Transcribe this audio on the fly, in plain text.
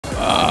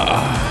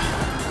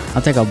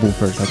I'll take a boo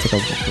first. I'll take a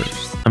boo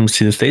first. Let me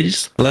see the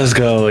stages. Let's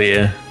go,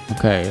 yeah.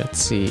 Okay, let's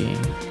see.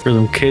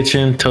 Rhythm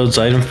Kitchen, Toad's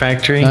Item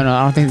Factory. No,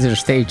 I don't think these are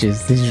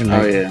stages. These are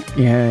like... Oh, yeah.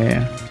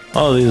 Yeah.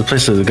 Oh, these are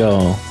places to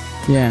go.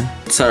 Yeah.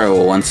 Sorry,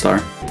 well, 1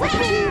 star.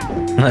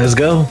 Let's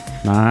go.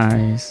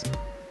 Nice.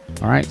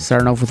 All right,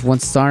 starting off with 1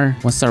 star.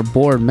 1 star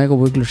board, Mega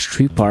Wiggler's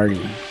Tree Party.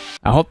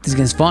 I hope this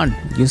game's fun.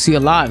 You'll see a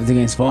lot if the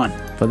game's fun.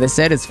 But they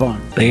said it's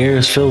fun. The air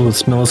is filled with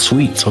smell of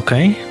sweets,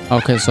 okay?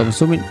 Okay, so I'm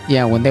assuming,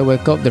 yeah, when they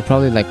wake up, they're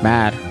probably like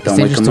mad. Don't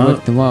wake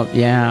them up.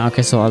 Yeah,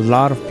 okay, so a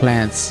lot of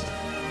plants.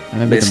 And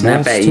maybe They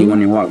snap at you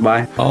when you walk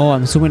by. Oh,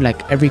 I'm assuming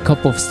like every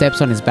couple of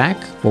steps on his back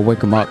will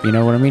wake him up. You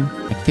know what I mean?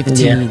 Like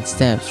 15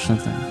 steps or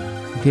something.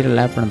 Complete a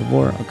lap around the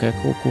board. Okay,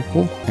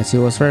 cool. Let's see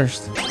what's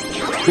first.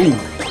 Ooh.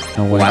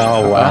 No way.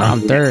 Wow.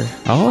 I'm third.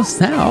 Oh,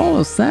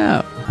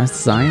 snap. That's the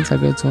science I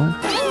go to him.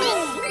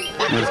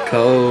 Let's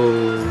go.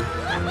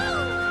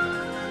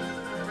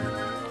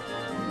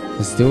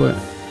 Let's do it.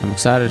 I'm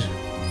excited.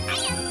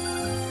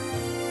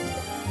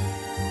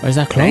 Oh, is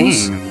that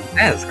close? Dang,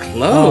 that's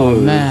close. Oh,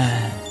 man.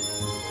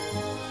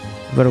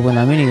 Better win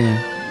that minigame.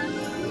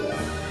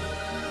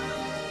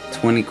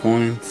 20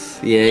 coins.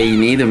 Yeah, you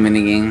need a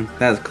minigame.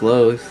 That's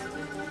close.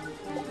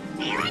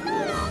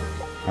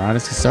 Alright,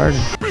 let's get started.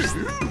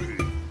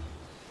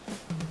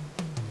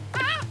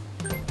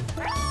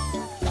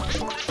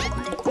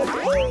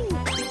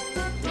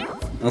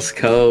 Let's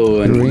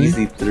go. An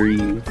easy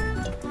 3.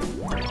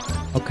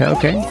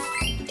 Okay.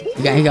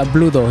 He got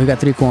blue though. He got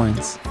 3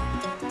 coins.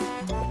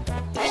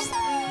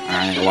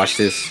 Alright, watch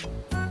this.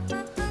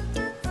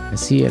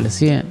 Let's see it.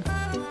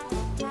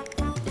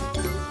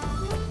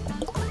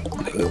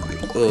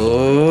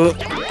 Oh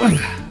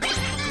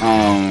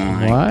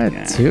my What?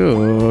 God.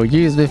 2? You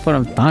used me for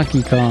them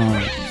Donkey Kong.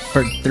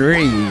 For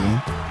 3.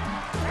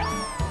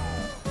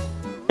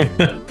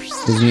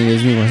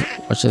 There's me.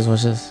 Watch this.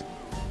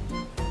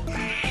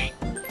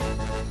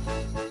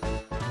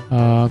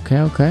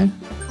 Okay.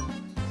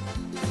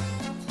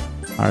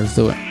 Alright, let's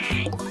do it.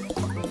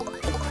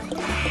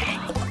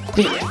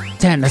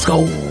 10, let's go.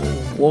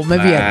 Well,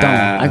 maybe I don't.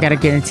 I gotta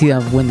guarantee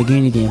I'll win the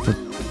game for...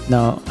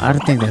 No, I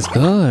don't think that's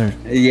good.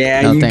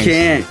 Yeah, no, you thanks.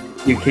 can't.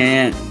 You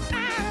can't.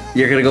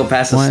 You're gonna go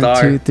past the 1,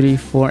 star. 2, 3,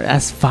 4.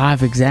 That's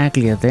 5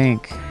 exactly, I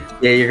think.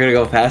 Yeah, you're gonna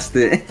go past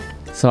it.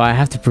 So I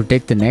have to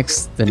predict the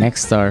next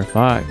star.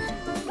 Fuck.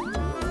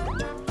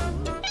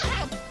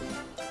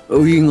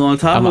 Oh, you can go on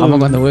top I'm of gonna him.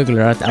 go on the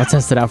Wiggler. I'll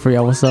test it out for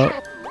y'all. What's up?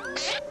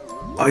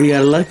 Oh, you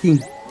got lucky.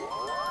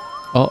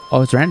 Oh,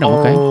 it's random.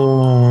 Okay.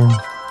 Oh.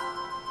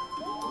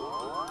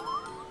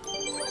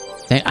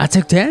 Dang, I'll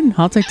take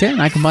 10.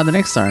 I can buy the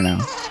next star now.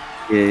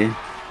 Yeah.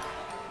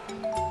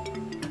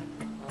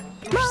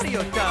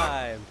 Mario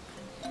time!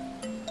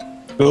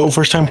 Oh,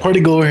 first time party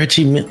goer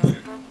achievement.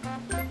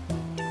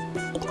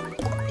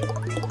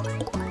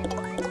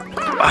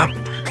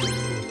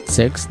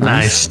 6.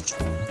 Nice. It's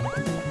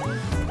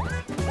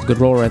a good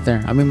roll right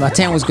there. I mean, my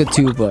 10 was good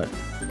too, but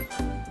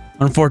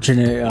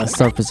unfortunate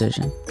start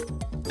position.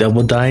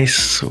 Double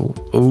dice.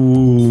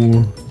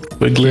 Ooh.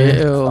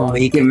 Wiggler. Oh,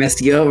 he can mess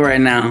you up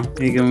right now.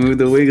 He can move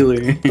the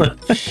wiggler.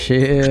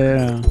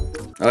 Shit.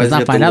 Oh, It's not got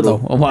the fine out though.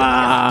 little-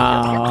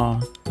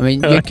 Wow. I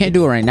mean, you can't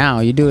do it right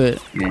now. You do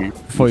it Yeah,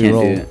 before you can't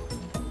roll. do it.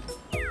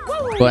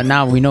 But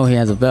now we know he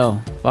has a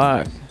bell.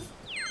 Fuck.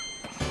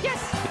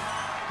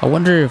 I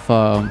wonder if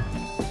you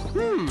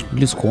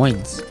lose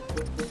coins.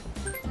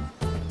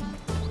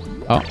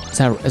 Oh, is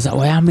that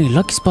why? How many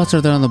lucky spots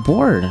are there on the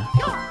board?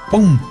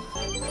 Boom.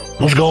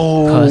 Let's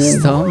go.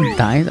 Custom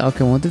dice.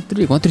 Okay, 1 through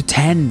 3. 1 through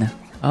 10.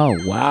 Oh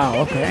wow.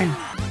 Okay.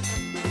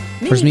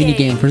 First mini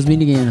game. Let's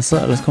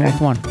come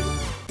on.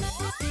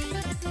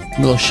 I'm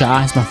a little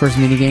shy. It's my first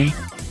mini game.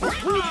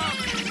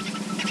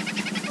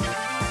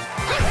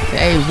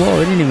 Hey,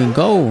 whoa! It didn't even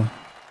go.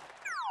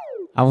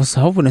 I was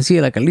hoping to see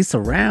it like at least a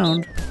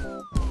round.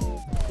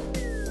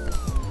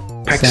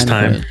 Practice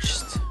time.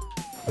 Sandwiched.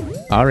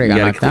 I already got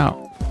knocked out.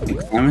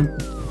 Simon?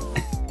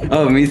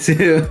 Oh, me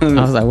too. I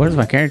was like, where's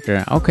my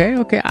character? Okay.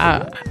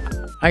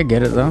 I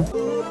get it though.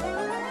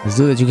 Let's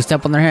do this. You can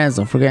step on their hands.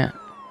 Don't forget.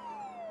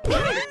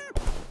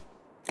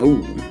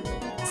 Ooh.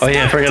 Oh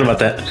yeah, I forgot about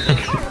that.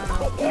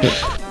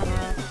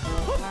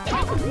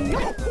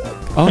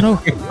 Oh no!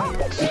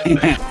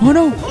 Oh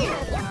no!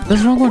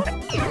 That's the wrong one.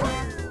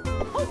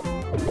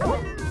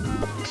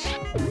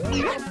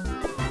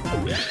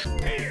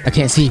 I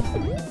can't see.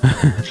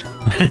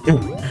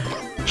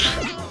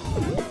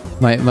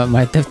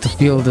 my depth of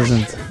field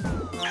doesn't.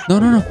 No.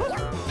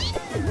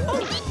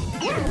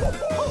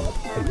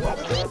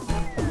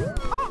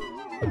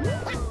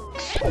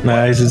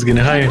 Nice, it's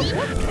getting higher.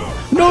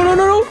 No. I'm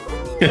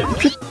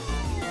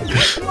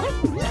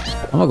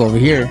gonna go over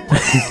here.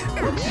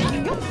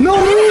 No!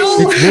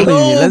 It's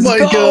bullying me. Let's my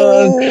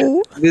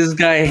go. This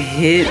guy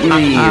hit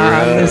me,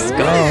 bro. Let's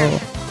go.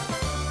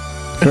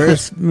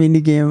 First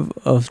minigame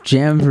of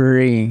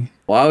Jamboree.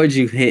 Why would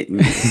you hit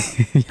me?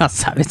 Y'all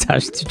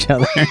sabotaged each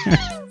other.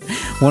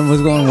 One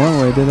was going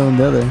one way, the other one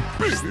the other.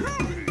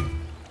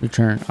 Your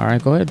turn.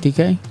 Alright, go ahead,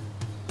 DK.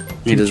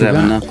 He doesn't have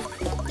enough.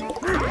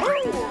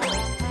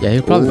 Yeah,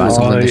 he'll probably buy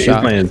something in the he's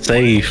shop. playing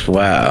safe.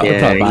 Wow. He'll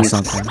probably buy he's-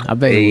 something. I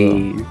bet he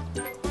will.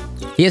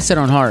 He has set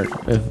on hard.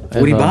 If, What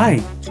do you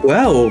buy?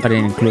 12. I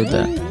didn't include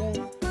that.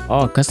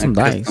 Oh, custom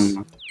dice.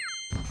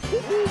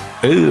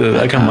 Ooh,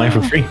 I got mine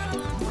for free.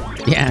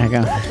 Yeah, I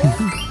got.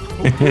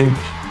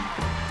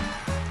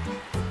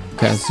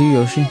 Okay, I see you,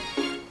 Yoshi.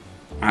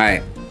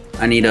 Alright.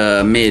 I need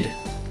a mid.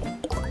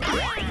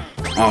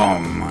 Oh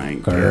my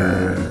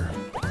god.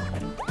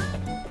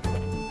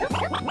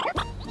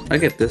 I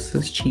get this.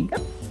 It's cheap.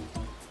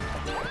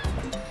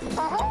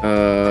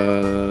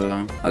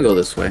 I'll go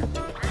this way.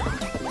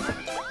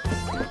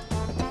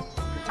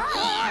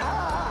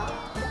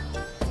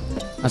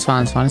 That's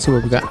fine. It's fine. Let's see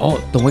what we got.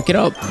 Oh, don't wake it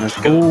up.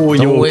 Oh,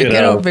 Don't you wake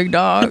it up, big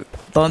dog.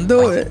 Don't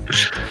do it.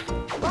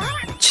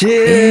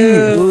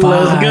 Chill.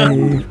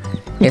 Five.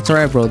 It's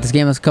alright, bro. This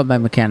game has a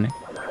comeback mechanic.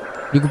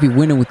 You could be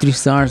winning with 3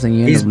 stars and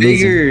you end He's up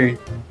losing. bigger.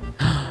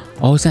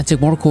 Oh, it's gonna take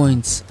more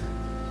coins.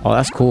 Oh,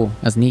 that's cool.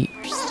 That's neat.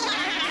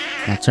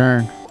 My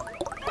turn.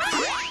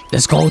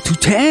 Let's go. 2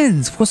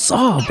 10s. What's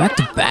up? Back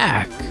to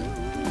back.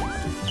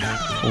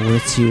 Oh,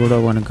 let's see. Where do I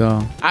want to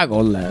go? I go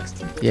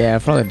left. Yeah,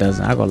 it probably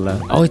doesn't. I go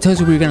left. Oh, it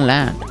tells you where you're gonna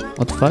land.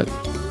 What the fuck?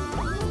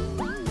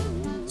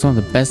 It's one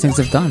of the best things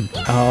I've done.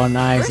 Oh,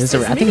 nice.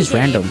 I think it's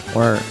random,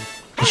 or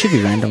it should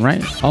be random,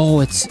 right? Oh,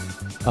 it's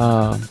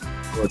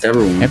It's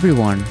everyone.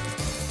 everyone.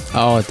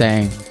 Oh,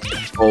 dang.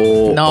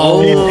 Oh. No,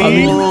 Oh.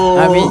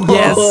 I mean,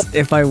 yes,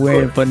 if I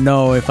win, but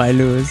no, if I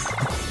lose.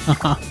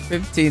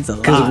 15's a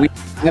Because lot. we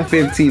have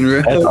 15,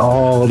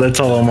 bro. That's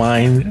all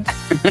mine.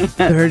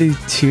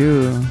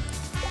 32.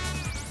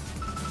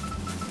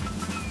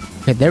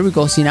 Okay, there we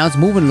go. See, now it's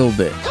moving a little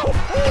bit.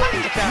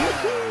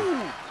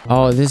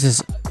 Oh, this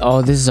is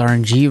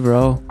RNG,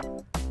 bro.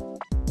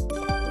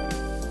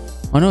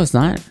 Oh no, it's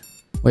not.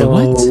 Wait,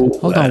 what?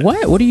 Hold on,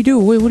 what? What do you do?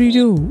 Wait, what do you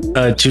do?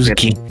 Choose a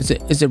key.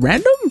 Is it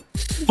random?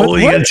 Oh,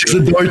 you what? gotta choose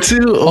the door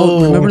too.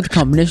 Oh, remember the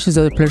combinations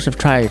other players have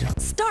tried.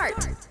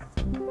 Start.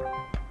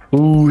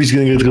 Ooh, he's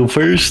gonna get to go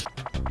first.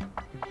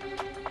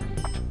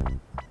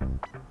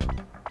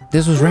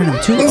 This was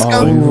random too. Let's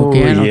go. Oh,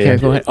 again. Oh, Okay, yeah.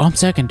 go ahead. Oh, I'm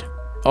second.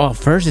 Oh,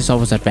 first is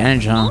always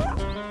advantage, huh?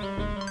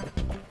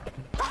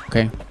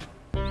 Okay.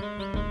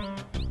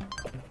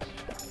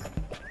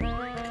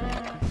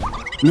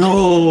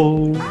 No.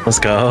 Let's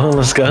go.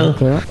 Let's go.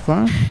 Okay,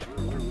 fine.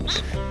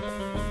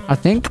 I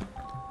think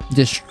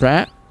this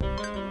strat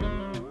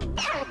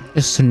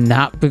is to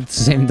not pick the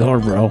same door,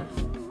 bro.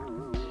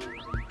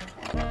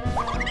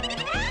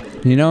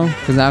 You know,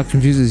 because now it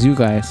confuses you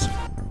guys.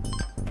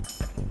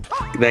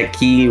 That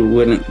key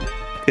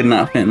could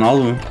not fit in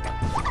all of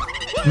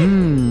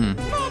them.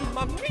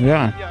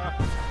 Yeah.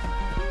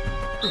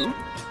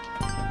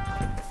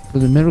 So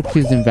the middle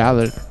key is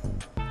invalid.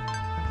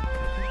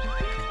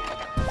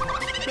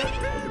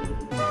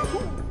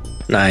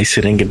 Nice,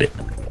 he didn't get it.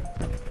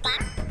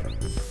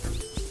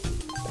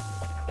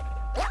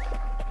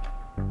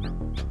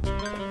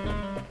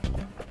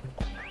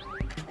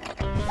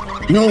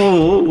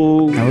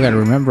 No. Now we gotta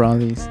remember all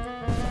these.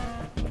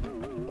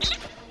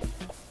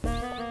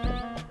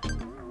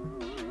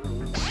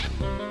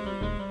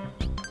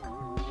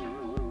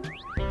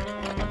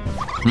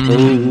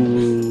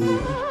 Ooh.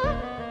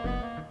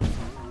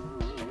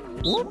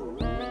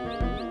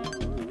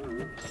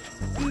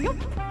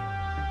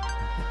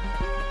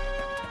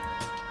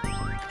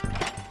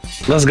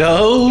 Let's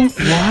go.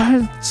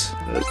 What?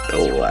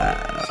 Oh,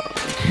 wow.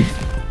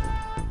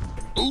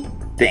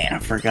 Damn, I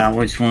forgot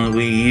which one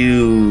we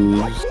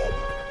used.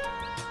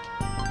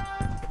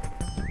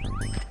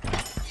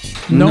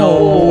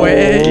 No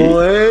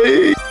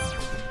way.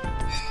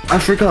 I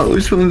forgot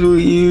which ones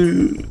we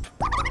used.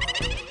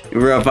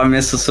 Bro, if I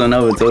miss this one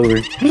up, it's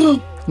over.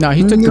 No,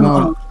 he took them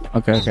all.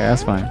 Okay,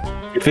 that's fine.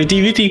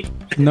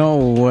 50-50. No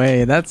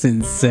way, that's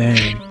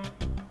insane.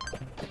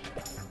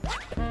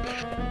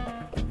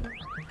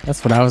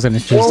 That's what I was gonna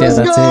choose. Yeah,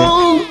 that's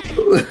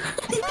it.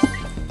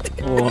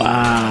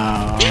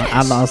 Wow,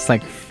 I lost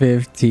like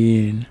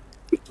 15.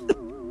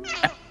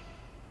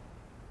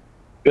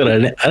 Good, I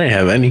didn't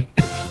have any.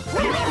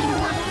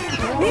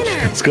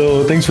 Let's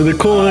go. Thanks for the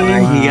coin.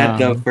 He got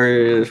the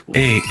first.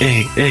 Hey.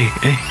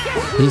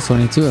 He's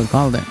 22. I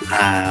called it.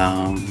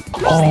 Wow.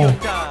 Oh,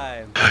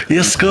 Time.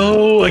 let's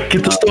go. I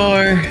get the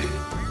star.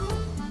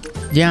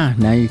 Yeah,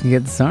 now you can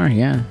get the star.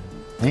 Yeah,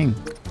 dang.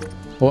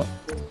 What?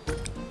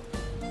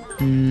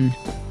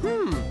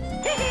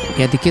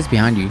 Yeah, the kid's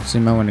behind you, so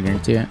you might want to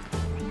guarantee it.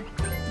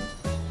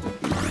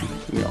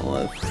 You know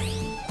what?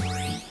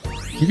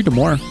 You can do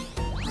more.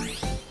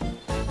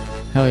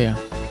 Hell yeah.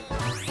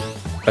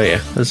 Oh yeah,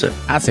 that's it.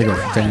 I'd say go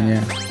for 10,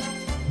 yeah.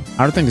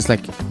 I don't think it's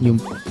like you.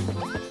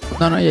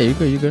 No, yeah,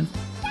 you're good.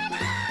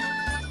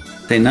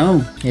 They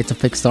know. Yeah, it's a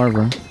fixed star,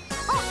 bro.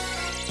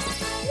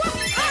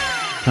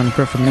 Time to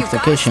prep for the next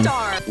location.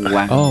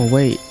 Wow. Oh,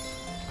 wait.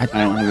 I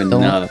don't have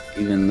Don't enough,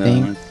 even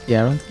though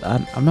Yeah,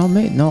 I'm not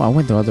made. No, I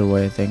went the other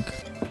way, I think.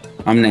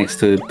 I'm next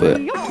to it, but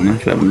I'm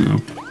not sure now.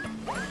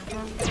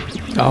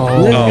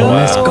 Oh,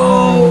 let's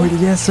go.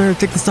 Yes, sir.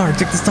 Take the star.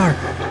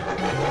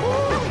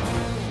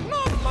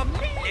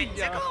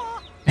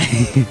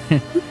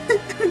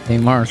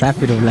 Neymar's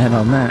happy to land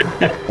on that.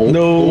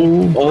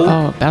 No.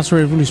 Oh, Battle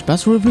Revolution.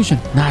 Battle Revolution.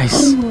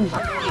 Nice.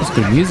 That's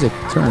good music.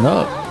 Turn it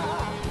up.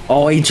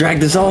 Oh, he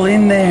dragged us all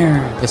in there.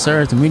 Yes,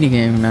 sir. It's a mini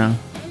game now.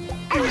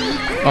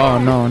 Oh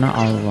no, not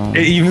all of them.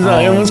 It evens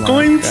out everyone's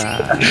coins.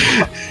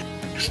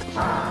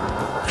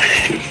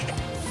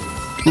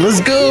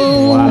 Let's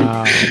go.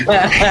 Wow.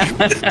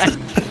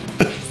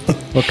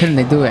 What couldn't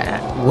they do it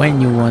when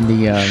you won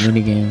the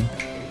mini game?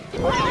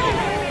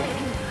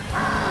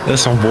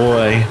 That's my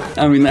boy.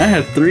 I mean, I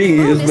had 3.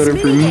 It was better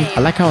for me. I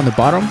like how on the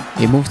bottom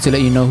it moves to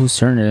let you know whose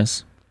turn it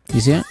is. You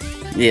see it?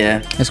 Yeah,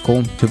 That's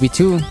cool.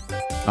 2v2.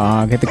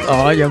 Get the.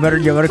 Oh, you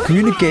better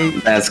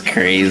communicate. that's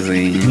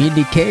crazy. Me and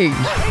DK.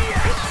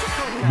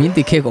 Me and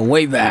DK go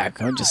way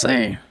back. I'm just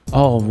saying.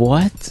 Oh,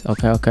 what?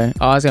 Okay.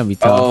 Oh, it's gonna be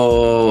tough.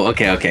 Oh,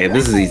 okay.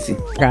 This is easy.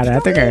 Got it. I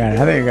think I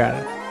got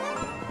it.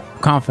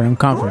 I'm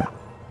confident.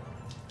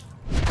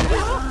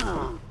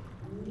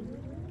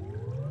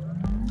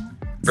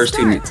 First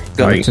 2 next.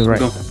 Go. Right. To the right.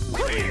 Go.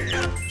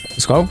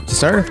 Let's go. Yes,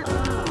 sir.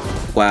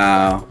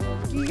 Wow.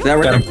 Is that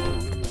right?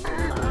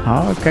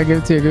 Oh, okay. Give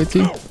it to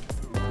you.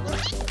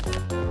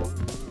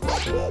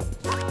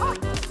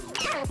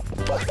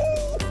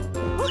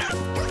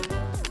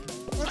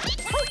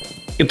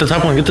 Get the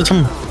top one. Get the top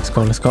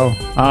one. Let's go.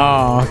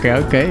 Oh,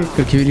 okay.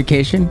 Good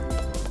communication.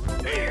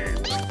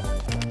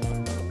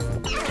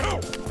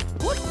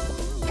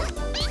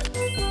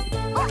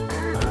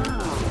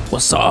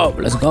 What's up?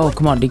 Let's go.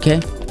 Come on,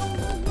 DK.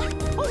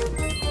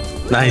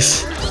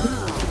 Nice.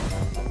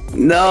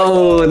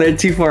 No, they're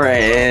too far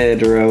ahead,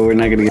 bro. We're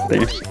not gonna get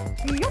there.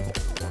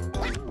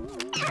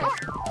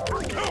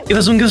 Get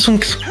this one. Get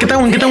that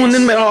one.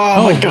 In there.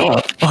 Oh my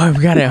god. Oh,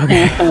 we got it.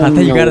 Okay. I thought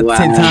you got it at the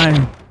same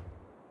time.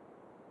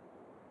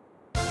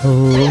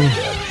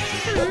 Oh.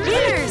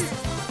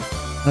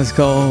 Let's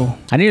go.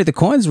 I needed the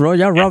coins, bro.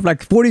 Y'all robbed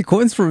like 40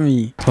 coins from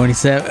me.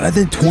 27.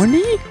 Then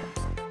 20?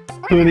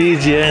 20,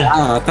 yeah.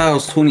 Oh, I thought it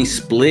was 20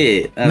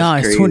 split. That's No,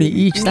 it's crazy. 20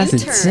 each. That's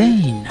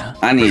insane.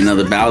 I need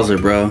another Bowser,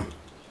 bro.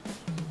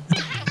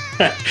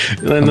 And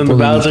then the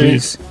Bowser.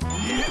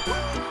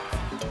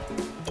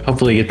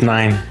 Hopefully get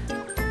 9.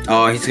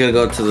 Oh, he's gonna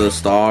go to the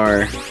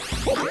star.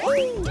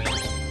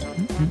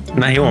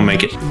 Nah, he won't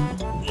make it.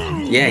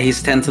 Yeah,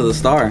 he's 10 to the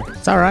star.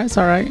 It's alright.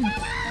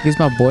 He's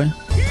my boy.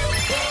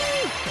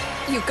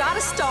 You got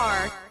a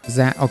star. Is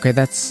that okay?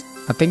 That's.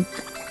 I think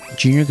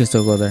Junior can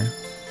still go there.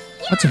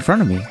 What's in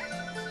front of me?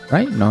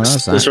 Right? No, it's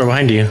This not. right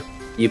behind you.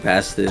 You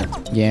passed it.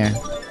 Yeah.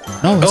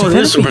 No, it's Oh, in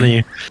it is in front front of of me.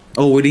 you.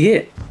 Oh, what'd he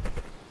get?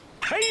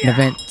 An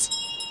event.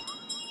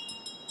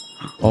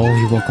 Oh,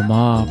 you woke him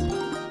up.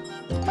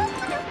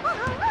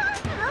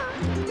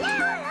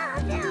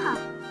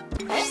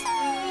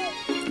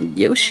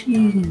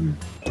 Yoshi.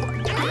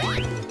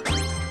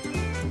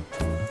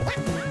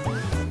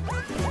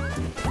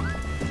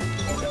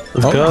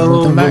 Let's Oh, go.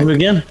 welcome back. Move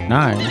again.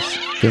 Nice.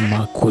 Give him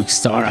a quick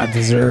start. I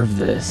deserve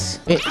this.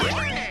 Hey.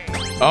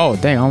 Oh,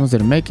 dang. I almost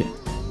didn't make it.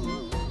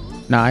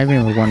 Nah, I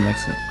even with one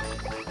next to it.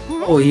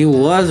 Oh, he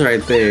was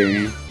right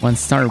there. One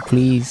star,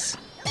 please.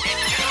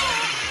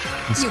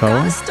 Let's You go.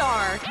 got a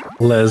star.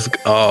 Let's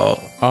go.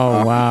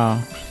 Oh,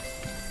 wow.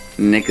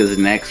 Nick is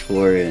next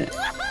for it.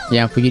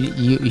 Yeah, but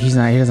he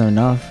doesn't have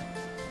enough.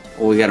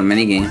 Oh, we got a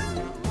mini game.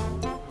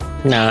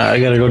 Nah, I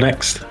gotta go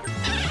next.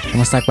 I'm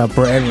gonna stack my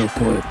bread real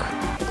quick.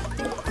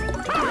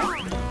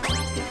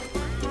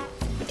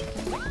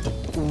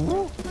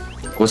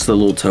 What's the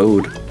little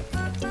toad?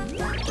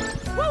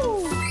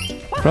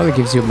 Probably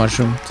gives you a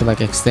mushroom to like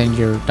extend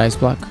your dice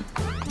block.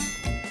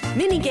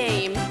 Mini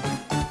game.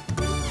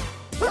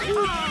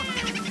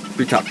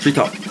 Treetop.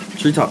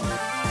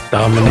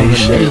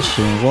 Domination.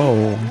 Domination.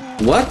 Whoa.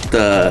 What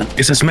the?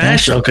 It's a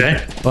smash?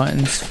 Okay.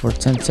 Buttons for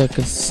 10 seconds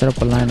to set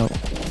up a lineup.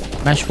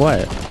 Mash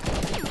what?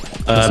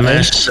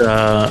 Mash,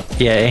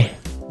 yay.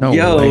 No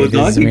Yo, way, this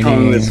is Donkey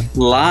Kong mini is game.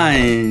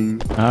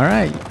 flying. All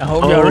right. I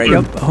hope y'all ready.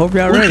 I hope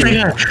y'all ready.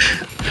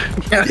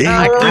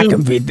 I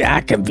can beat that.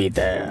 I can beat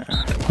that.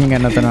 You ain't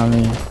got nothing on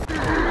me.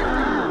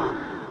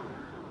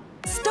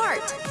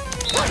 Start.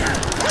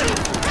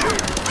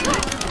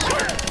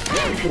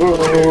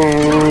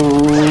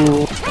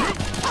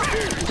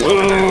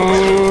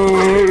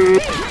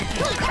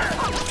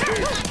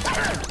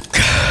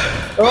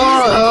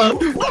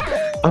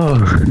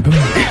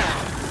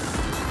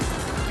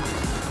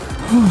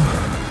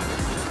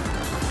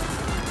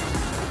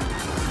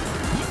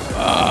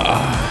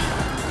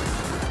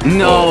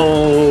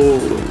 No.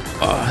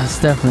 That's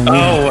definitely me.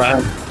 Oh,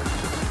 wow.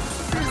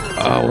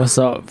 Oh, what's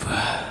up?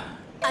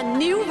 A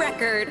new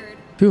record.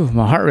 Phew,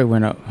 my heart rate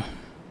went up.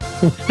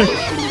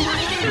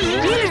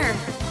 Winner.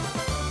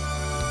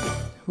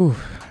 Whew.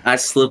 I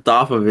slipped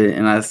off of it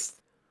and I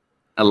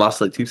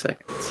lost like 2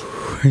 seconds.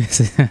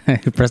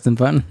 You pressed the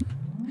button.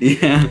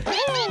 Yeah.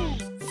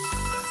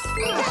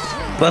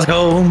 Let's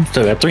go.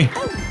 Still got 3.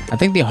 I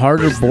think the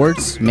harder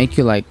boards make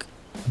you like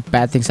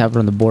bad things happen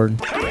on the board.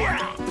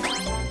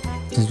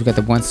 Since we got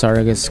the 1 star,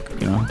 I guess,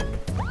 you know.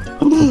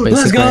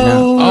 Let's basic right now.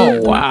 go.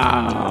 Oh,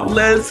 wow.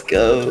 Let's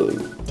go.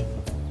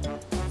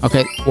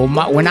 Okay, well,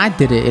 when I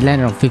did it, it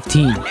landed on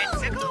 15.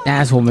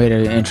 That's what made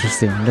it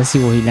interesting. Let's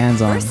see what he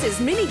lands on. Versus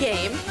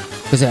minigame.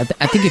 Because I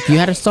think if you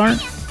had a star,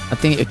 I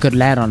think it could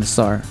land on the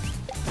star.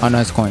 Oh no,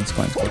 it's coins.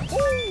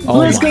 Oh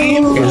Let's go.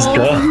 Let's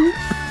go.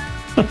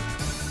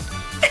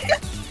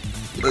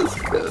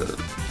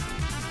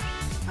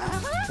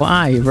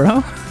 Why,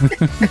 bro?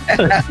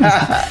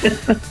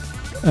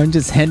 I'm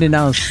just handing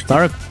out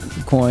star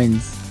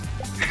coins.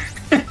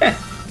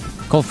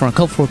 Cold front.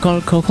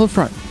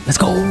 Let's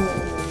go.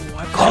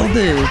 I called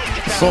it.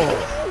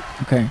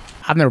 Okay.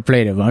 I've never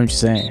played it, but I'm just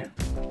saying.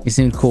 It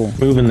seemed cool.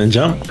 Moving and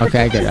jump.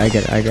 Okay, I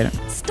get it.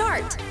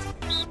 Start.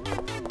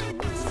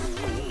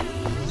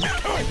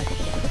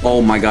 Oh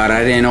my god,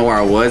 I didn't know where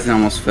I was and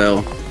almost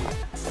fell.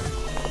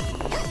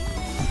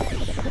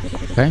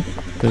 Okay.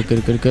 Good.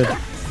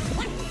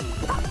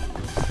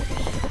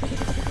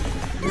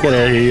 Get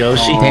out of here,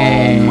 Yoshi.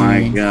 Dang. Oh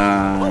my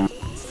god.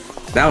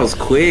 That was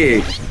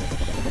quick.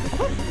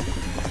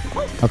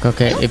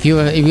 Okay. If you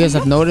guys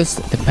have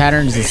noticed, the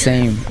pattern is the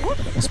same.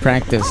 Let's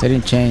practice. It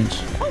didn't change.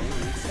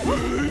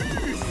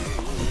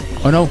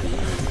 Oh no.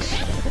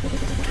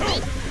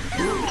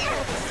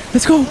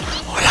 Let's go.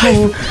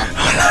 Alive.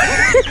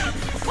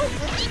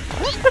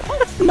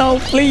 No,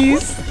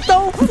 please.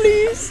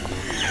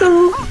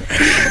 No.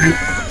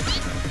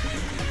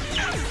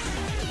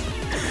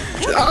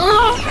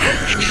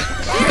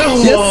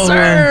 Yes,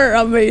 sir.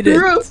 I made it.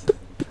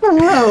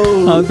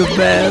 I'm the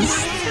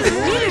best.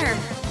 Winner.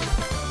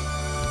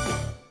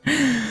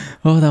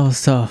 Oh, that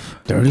was tough.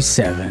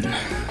 37. I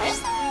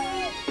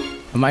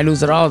might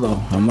lose it all,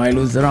 though.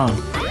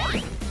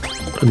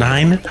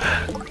 9.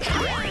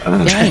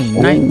 Dang,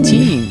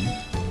 19.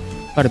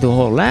 Gotta do a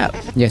whole lap.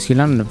 Yes, you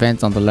land on the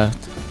vent on the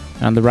left.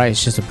 And on the right,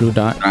 it's just a blue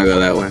dot. I go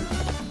that way.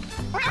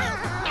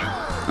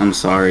 I'm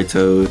sorry,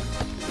 Toad.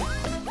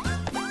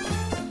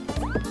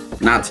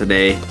 Not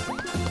today.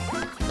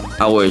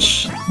 I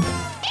wish.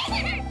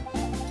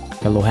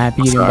 Got a little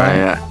happy you didn't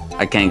Sorry, buy.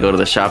 I can't go to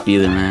the shop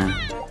either, man.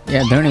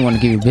 Yeah, they don't even want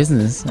to give you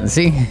business.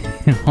 See?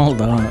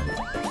 Hold on.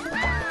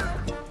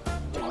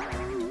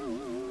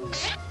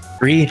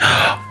 3.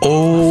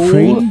 Oh.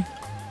 Free?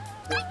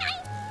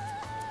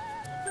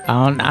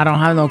 I don't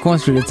have no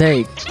coins for you to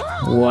take.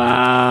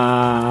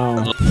 Wow.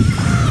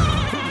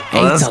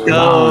 Let's Eight's a go.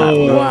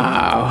 lot.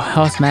 Wow. I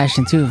was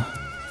smashing too.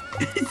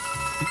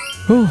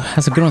 Whew,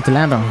 that's a good one to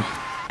land on.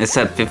 It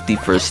said 50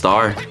 for a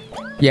star.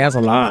 Yeah, that's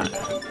a lot.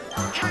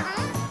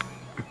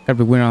 Gotta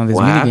be winning on these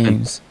What mini happened?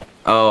 games.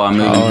 Oh, I'm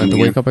moving. Oh, and to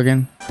wake up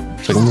again.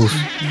 Take a move.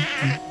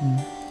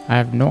 I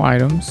have no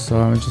items, so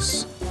I'm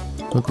just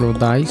quick little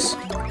dice.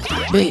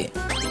 Big.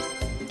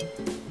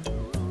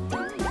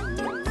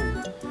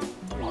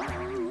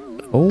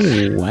 Oh,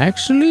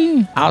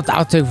 actually, I'll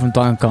take from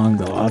Donkey Kong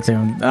though. I'll take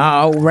him.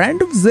 Oh,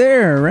 random's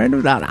there.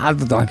 Random. I'll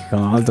do Donkey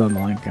Kong. I'll do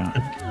Donkey Kong.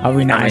 I'll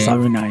be nice.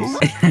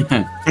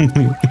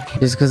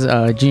 Just because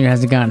Junior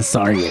hasn't gotten a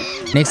star yet.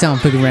 Next time I'm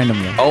picking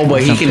randomly. Oh,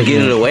 but he can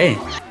get it away.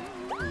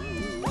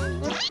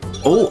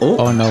 Oh.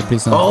 Oh no,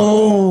 please don't.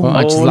 Oh. Well,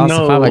 I just oh, lost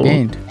no. the 5 I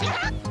gained.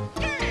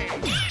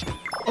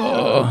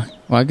 Oh.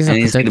 Well, I guess I And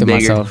he's protected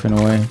getting bigger. myself in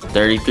a way.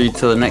 33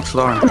 to the next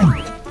star.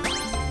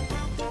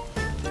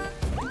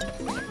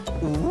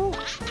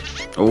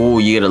 Oh,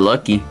 you get a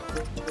lucky.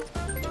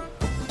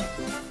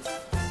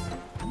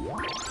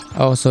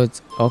 Oh, so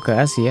it's okay.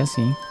 I see.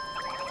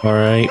 All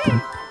right.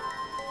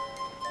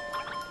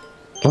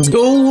 Let's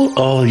go.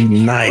 Oh,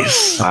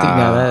 nice.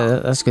 I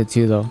think that's good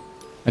too, though.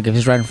 Like if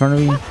it's right in front of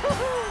you,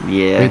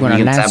 Yeah. are you gonna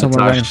can land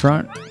somewhere right in sabotage.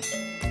 front?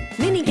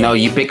 Minigame. No,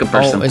 you pick a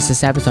person. Oh, it's the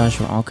sabotage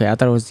one. Okay, I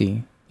thought it was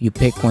you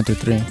pick 1 through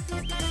 3.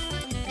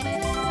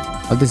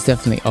 Oh, this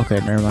definitely okay.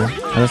 Never mind. I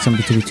thought it's gonna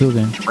be 2v2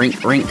 again.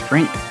 Rink.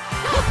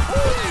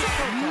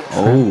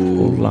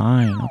 Oh.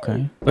 Line.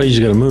 Okay. Oh, you just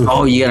gotta move.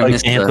 Oh, you gotta you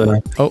miss can't,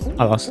 the... Oh,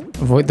 I lost.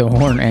 Avoid the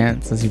horn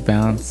ants as you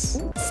bounce.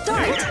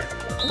 Start.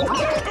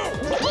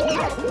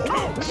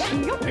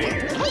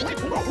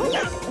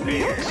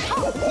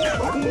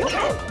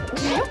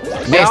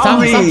 Hey,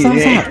 stop.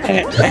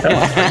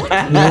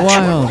 You're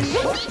wild.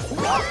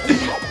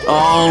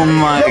 Oh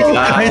my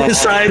I god. the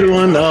side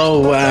one. Oh,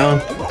 wow.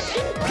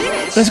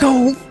 Let's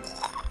go.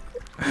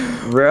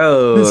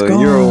 Bro, Let's go.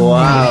 you're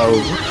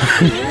wild.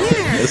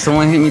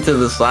 Someone hit me to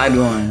the side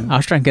one. I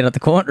was trying to get out the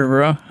corner,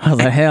 bro. I was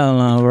like, hell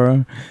no,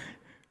 bro.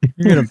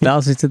 You're gonna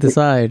bounce it to the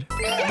side.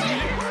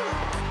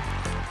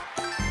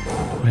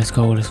 Let's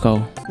go.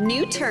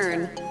 New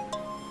turn.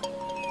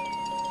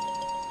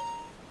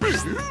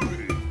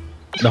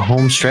 The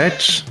home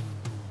stretch.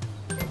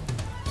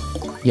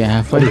 Yeah,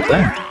 halfway. What is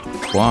that?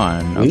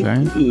 1.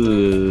 Okay.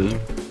 Ooh.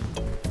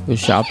 We're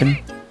shopping.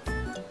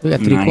 We got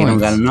 3 Nah, you don't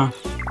coins. got enough.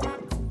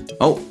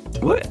 Oh,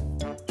 what?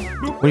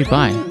 What do you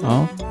buy?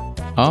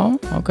 Oh,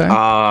 okay.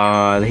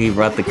 He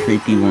brought the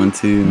creepy one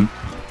too.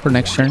 For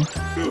next turn.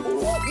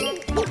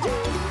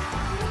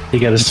 You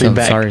gotta So stay I'm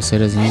back. sorry, so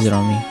he doesn't use it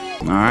on me.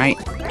 Alright.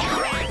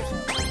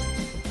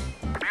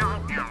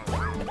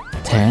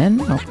 10?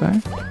 Okay.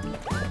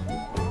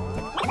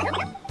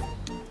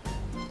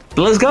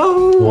 Let's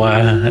go.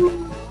 What?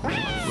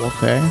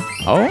 Okay.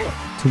 Oh,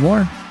 2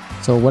 more.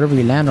 So whatever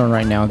you land on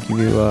right now, I'll give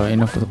you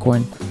enough for the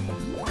coin.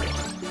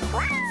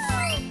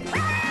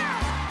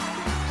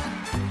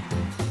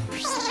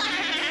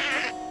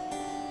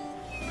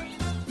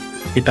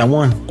 Get that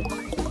one.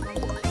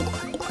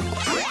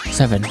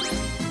 7.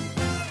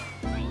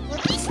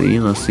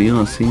 Let's see.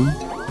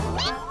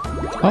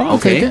 Oh,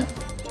 Okay. okay.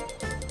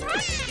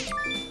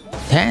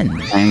 10.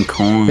 10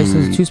 coins.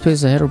 Basically, 2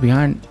 spaces ahead or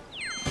behind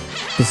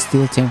to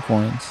steal 10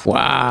 coins.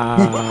 Wow.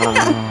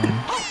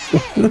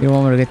 You don't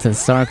want me to get to the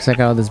star because I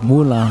got all this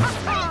moolah.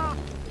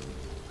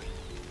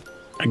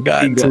 I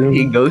got He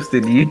to.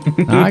 ghosted you.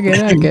 I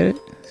get it.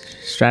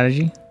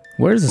 Strategy.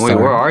 Where's the Wait,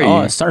 star? where are you?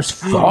 Oh, it starts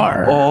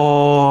far.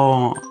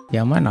 Oh.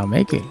 Yeah, I might not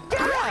make it.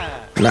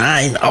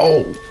 9.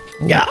 Oh,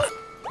 yeah.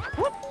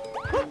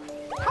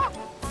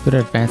 Good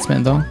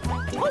advancement though.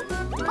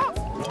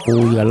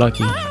 Oh, you got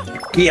lucky.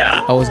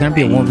 Yeah. Oh, it's gonna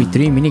be a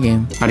 1v3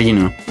 minigame. How do you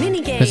know?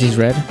 Minigame. Because he's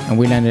red and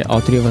we landed, all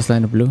 3 of us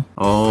landed blue.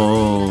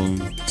 Oh.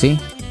 See?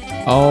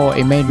 Oh,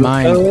 it made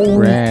mine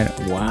red.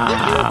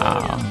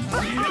 Wow.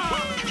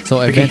 So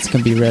events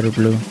can be red or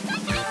blue.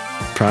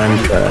 Prime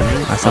cut.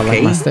 I saw like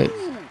Okay. my stake.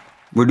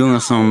 We're doing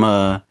some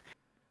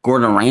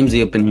Gordon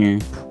Ramsay up in here.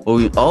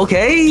 Oh,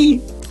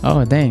 okay.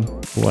 Oh, dang.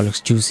 Oh, it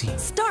looks juicy.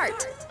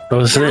 Start. That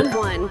was it.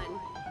 Round 1.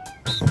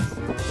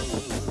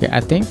 Yeah,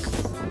 I think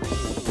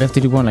we have to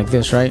do one like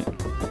this, right?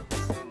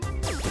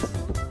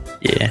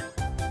 Yeah.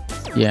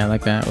 Yeah,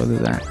 like that. We'll do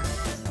that.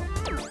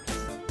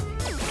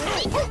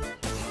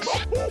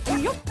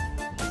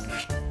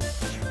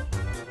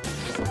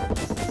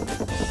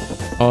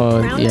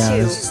 Oh, Round yeah,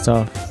 2. this is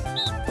tough.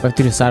 We have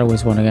to do the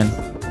sideways one again.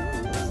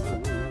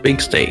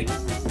 Big steak.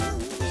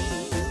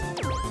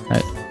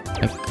 Right?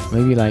 Like,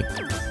 maybe like...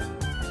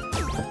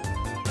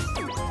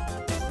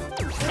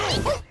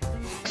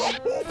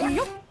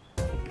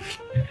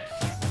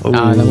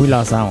 Ah, then we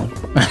lost that one.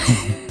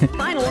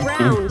 Final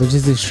round. We'll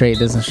just do straight,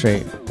 doesn't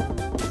straight.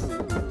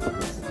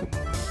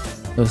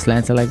 Those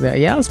slants are like that.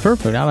 Yeah, that's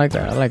perfect. I like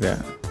that. I like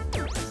that.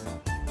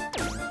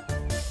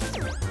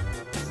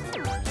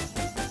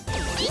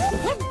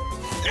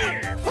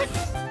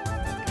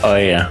 Oh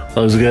yeah,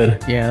 that was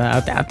good.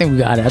 Yeah, I think we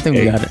got it. I think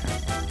we got it.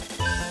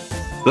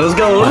 Let's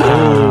go.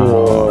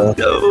 Oh. Let's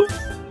go.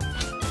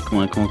 Come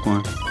on.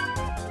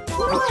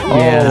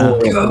 Yeah.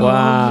 Oh.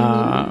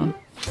 Wow.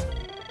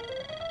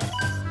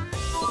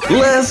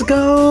 Let's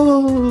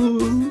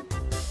go.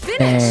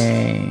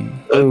 Dang.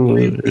 Oh.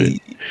 Winners.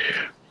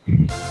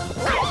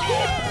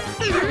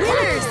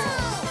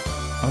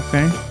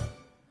 Okay.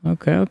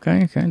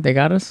 They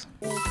got us.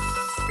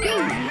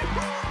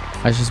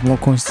 That's just more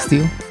coins to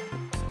steal.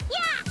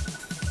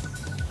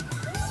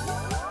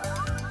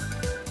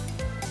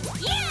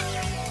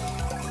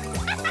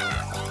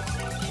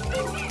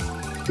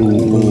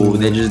 Ooh,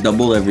 they just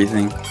double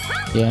everything.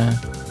 Yeah.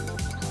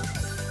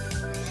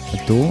 A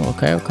duel?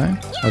 Okay. Oh,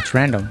 it's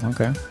random.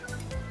 Okay.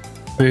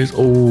 There's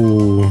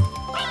oh.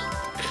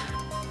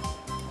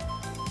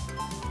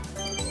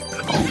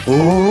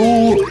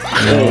 Oh.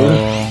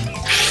 No.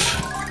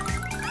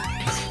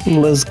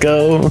 Let's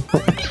go.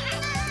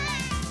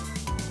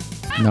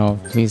 No,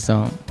 please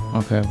don't.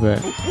 Okay,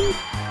 good.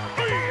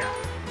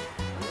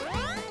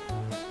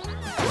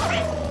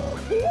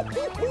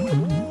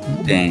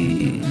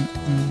 Dang.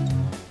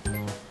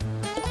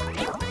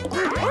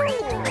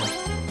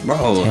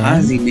 Bro, how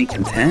is he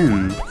making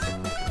 10?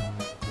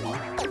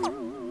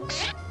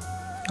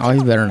 Oh,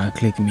 you better not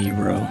click me,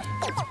 bro.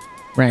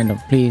 Random,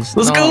 please.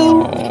 Let's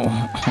No.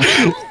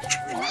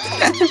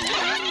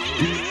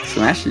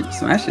 Smash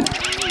it.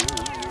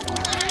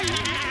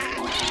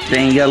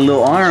 Dang, you got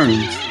little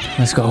arms.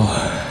 Let's go.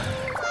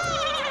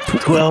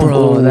 12.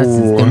 Bro, that's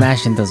the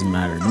mashing doesn't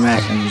matter. The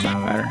mashing does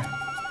not matter.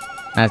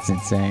 That's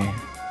insane.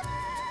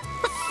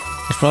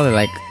 It's probably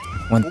like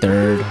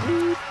 1/3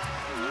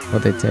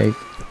 what they take.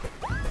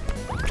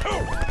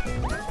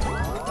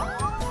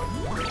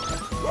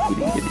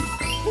 Get it.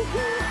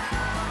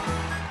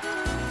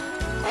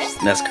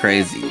 That's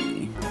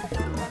crazy.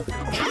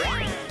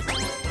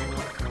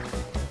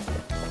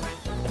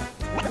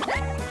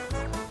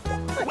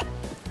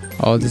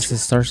 Oh, this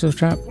is Star Seal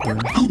Trap? Or-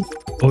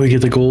 Oh, we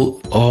get the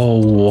gold. Oh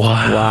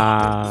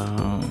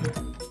wow.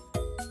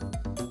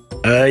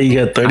 Wow.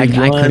 You got I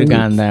 31. could have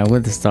gotten that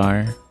with the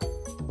star.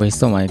 Wait,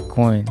 still my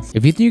coins.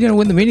 If you think you're gonna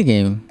win the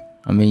minigame,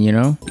 I mean, you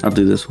know. I'll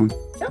do this one.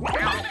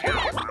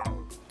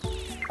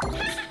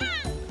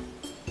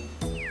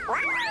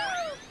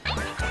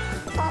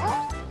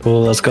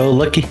 Well, let's go,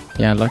 Lucky.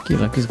 Yeah,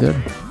 Lucky's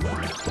good.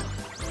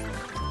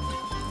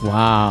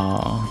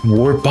 Wow.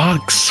 War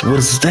box. What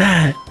is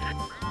that?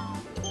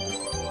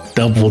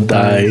 Double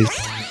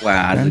dice.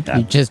 Wow, I did You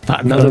that. just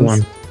popped Another those.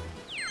 one.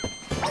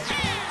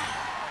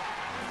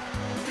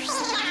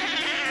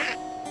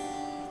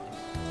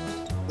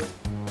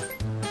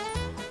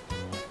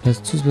 There's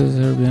 2 spaces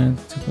here behind.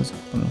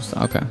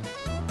 Okay.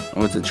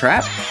 Oh, it's a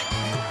trap?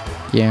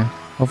 Yeah.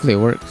 Hopefully it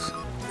works.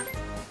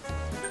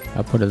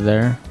 I'll put it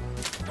there.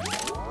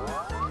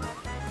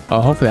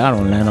 Oh, hopefully I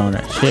don't land on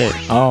it. Shit.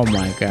 Oh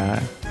my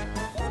god.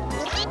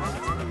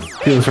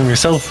 Feel it from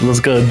yourself. Let's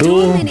go.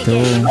 Duel.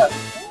 Dude.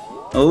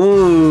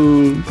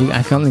 Oh. Dude,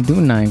 I can only do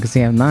 9 because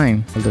they have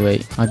 9. I'll do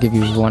 8. I'll give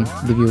you 1.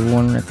 Give you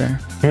 1 right there.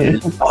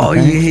 Oh,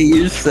 Okay. you hate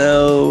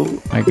yourself.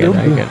 I get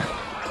it.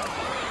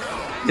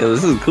 Yo,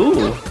 this is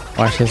cool.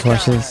 Watch this,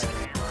 watch this.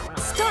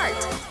 Start.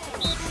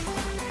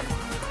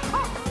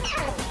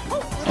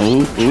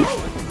 Ooh,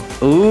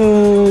 ooh,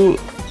 ooh.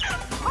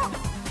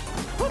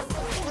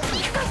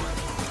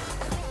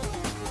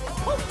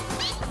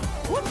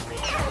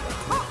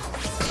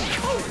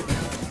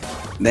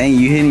 Dang,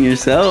 you hitting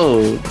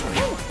yourself.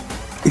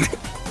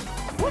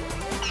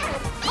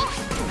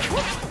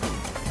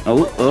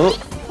 Oh, oh.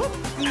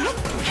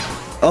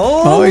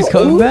 Oh, he's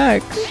coming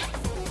back.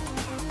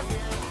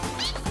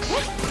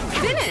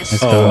 Finish.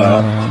 Let's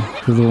go.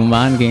 Do little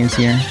mind games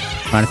here.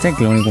 I think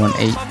we only won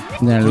 8.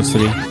 Then I lose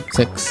 3.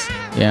 6.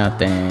 Yeah,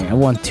 dang. I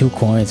won 2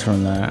 coins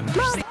from that.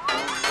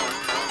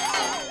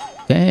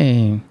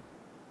 Dang.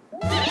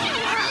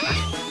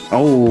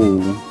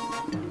 Oh.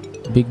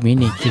 Big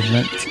mini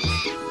achievement.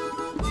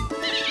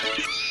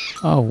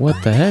 Oh,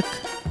 what the heck?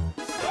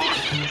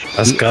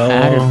 Let's go.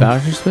 Added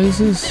Bowser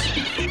spaces?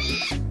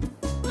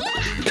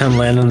 Come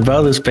land in the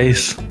Bowser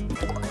space.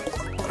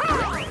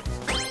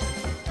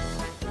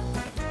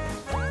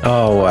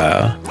 Oh,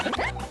 wow.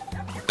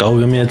 Go,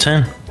 give me a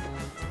 10.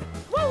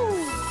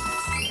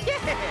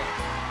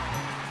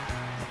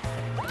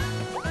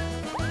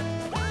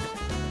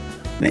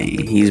 Man,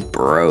 he's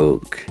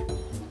broke.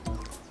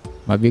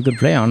 Might be a good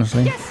play,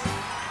 honestly.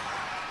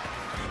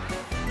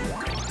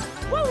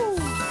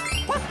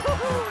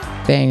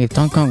 Dang, if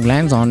Donkey Kong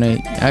lands on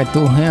it, I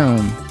do him.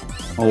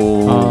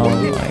 Oh, Oh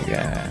my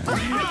god.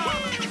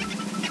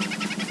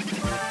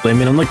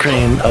 Blame it on the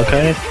crane,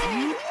 okay?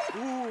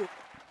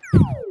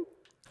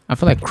 I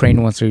feel like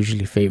Crane ones are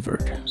usually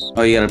favored.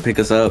 oh, you gotta pick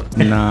us up.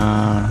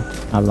 Nah,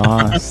 I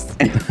lost.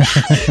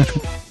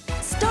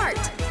 Start.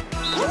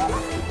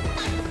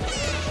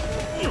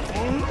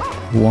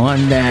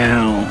 1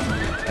 down.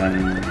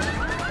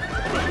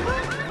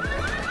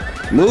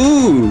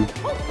 Move.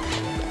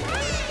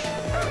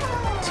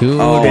 2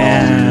 Oh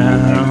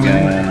down. my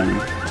god.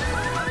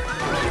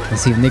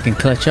 Let's see if Nick can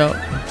clutch up.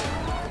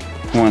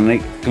 Come on,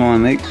 Nick. Come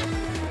on, Nick.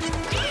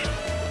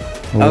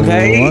 Ooh,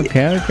 Okay.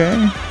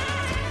 Okay.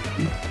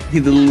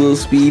 Hit the little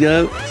speed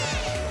up.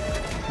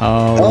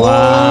 Oh,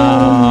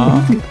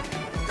 wow.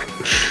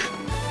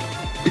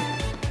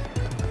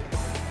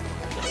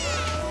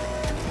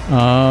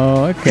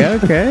 Oh,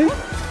 okay.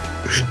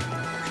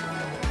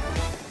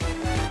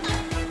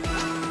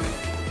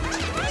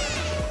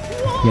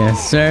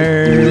 Yes,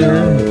 sir.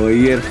 Oh,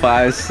 you had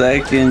 5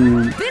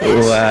 seconds.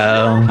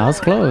 Wow. That was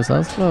close.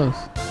 Winner.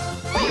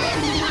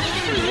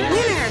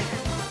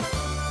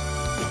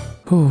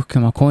 Ooh, get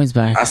my coins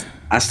back.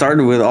 I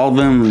started with all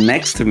them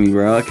next to me,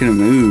 bro. I couldn't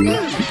move.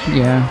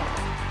 Yeah.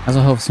 That's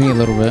what helps me a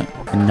little bit.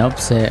 An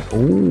upset.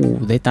 Ooh,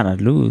 they thought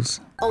I'd lose.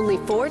 Only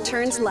 4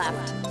 turns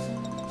left.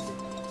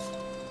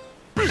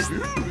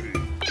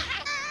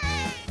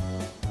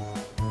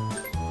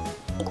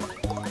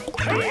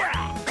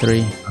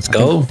 3. Let's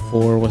go.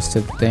 4 was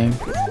the thing.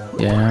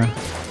 Yeah.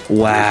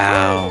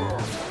 Wow.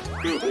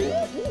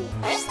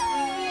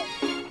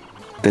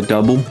 The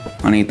double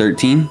on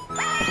A13.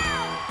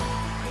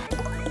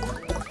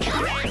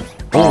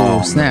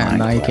 Oh, snap.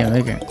 Now you can't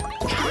make it.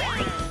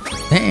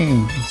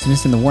 Dang. It's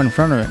missing the one in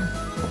front of it.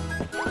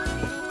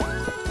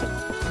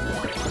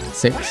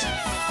 6.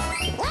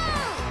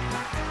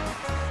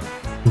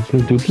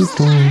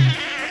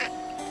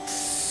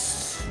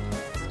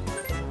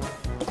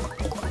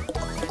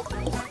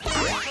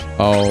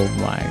 Oh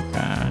my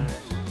god.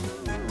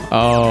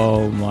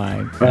 Oh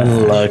my god.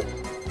 Unluck.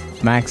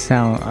 Max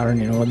out. I don't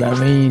even know what that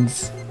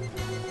means.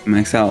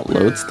 Max out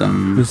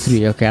lodestone. Lose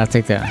 3. Okay, I'll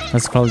take that.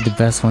 That's probably the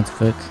best one to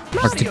pick.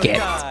 Or to Mario get.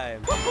 time.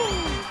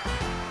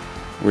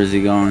 Where's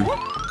he going?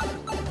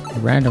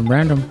 Random.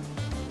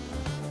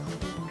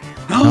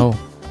 No.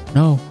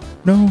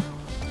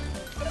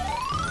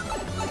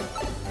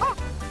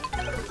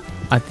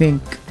 I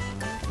think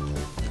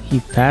he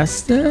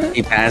passed it?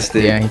 He passed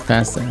it. Yeah, he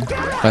passed it.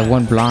 By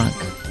 1 block.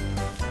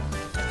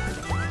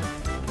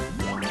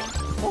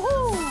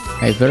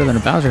 Hey, better than a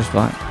Bowser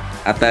spot.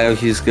 I thought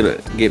he was gonna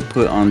get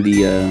put on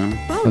the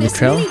Bonus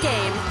trail?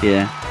 minigame.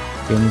 yeah.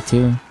 Give me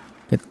 2.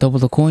 Get double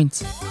the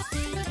coins.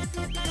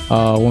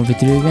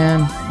 1v3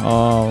 again.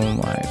 Oh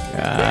my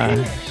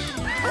god.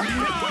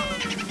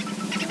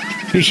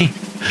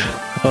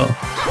 Oh,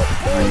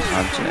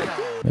 Object.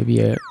 Maybe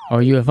a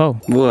UFO.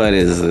 What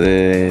is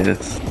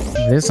this?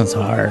 This one's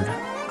hard.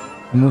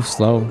 Move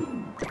slow.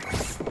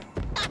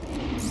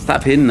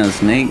 Stop hitting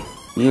us, Nate.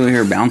 You over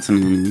here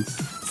bouncing.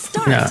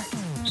 Start. yeah.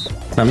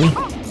 Not me.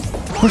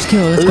 First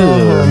kill, let's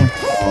go.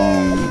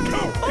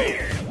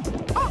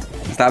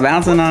 Stop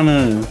bouncing on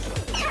us.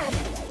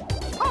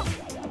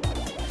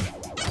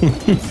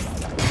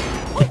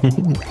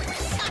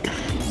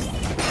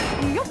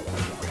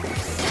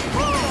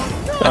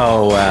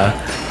 Oh, wow.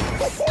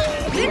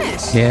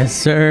 Finish. Yes,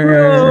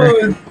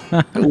 sir.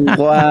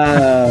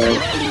 Wow.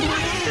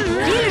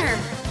 Winner.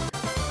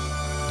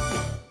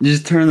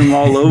 Just turn them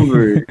all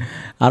over.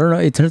 I don't know.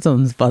 It turns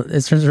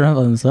around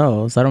by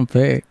themselves. I don't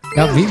pick.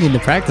 Y'all beat me in the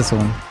practice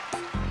one.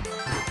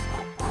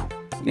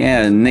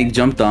 Yeah, Nick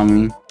jumped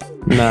on me.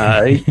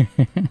 Nah,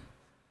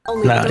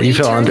 Only nah, 3 you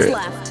fell turns under it.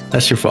 left.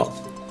 That's your fault.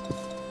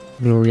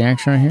 Little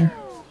reaction right here.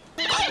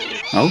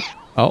 Oh.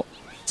 Oh.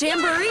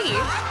 Jamboree.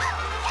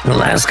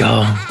 Let's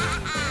go.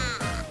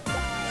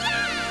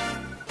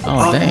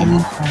 Oh,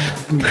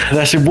 dang.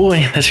 That's your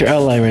boy. That's your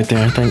ally right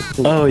there. I think.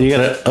 Oh, you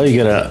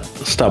gotta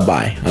stop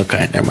by.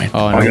 Okay, never mind.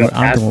 Oh, no,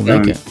 I don't think we'll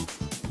make it.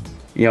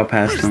 Yeah, I'll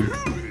pass them.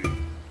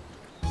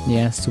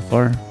 Yeah, it's too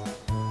far.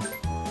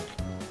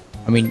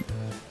 I mean,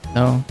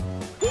 no.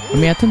 I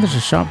mean, I think there's a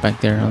shop back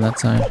there on that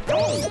side.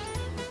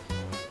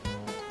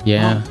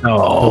 Yeah.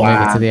 Oh, We'll make it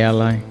wow. to the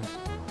ally.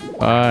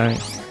 Bye.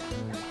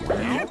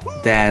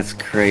 That's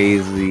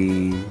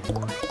crazy.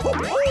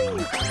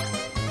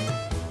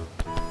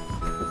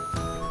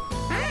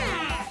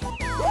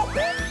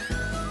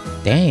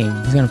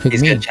 Dang, he's gonna pick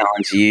He's me. gonna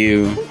challenge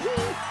you.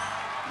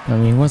 I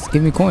mean, he wants to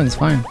give me coins,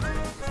 fine.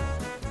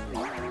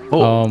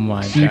 Oh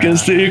my god. You can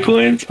see your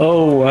coins?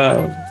 Oh,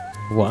 wow.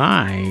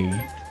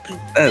 Why?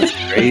 That's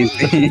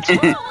crazy.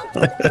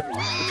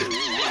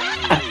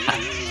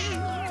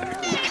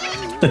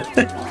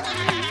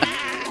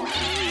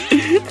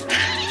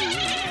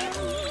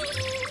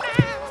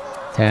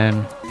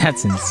 10.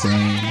 That's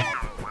insane.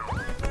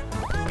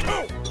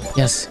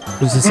 Yes,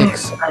 who's the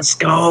 6? Let's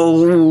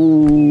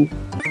go.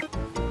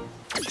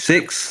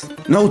 6?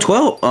 No,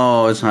 12.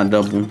 Oh, it's not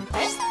double.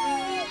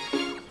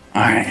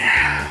 All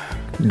right.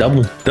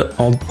 Double.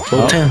 All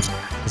Oh. 10s.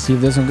 Let's see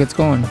if this one gets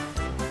going.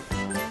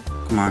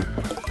 Come on.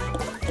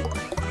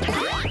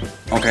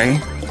 Okay.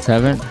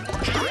 7.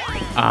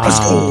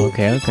 Ah, go.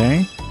 okay,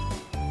 okay.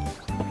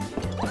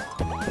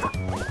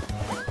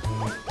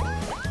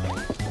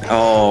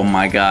 Oh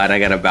my god, I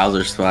got a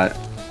Bowser spot.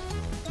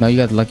 No, you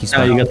got the lucky Oh,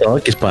 spot. you got the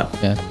lucky spot.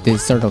 Yeah,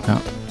 this third will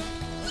count.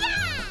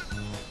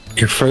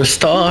 Your first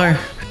star.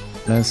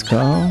 Let's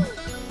go.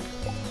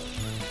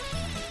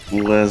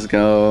 Let's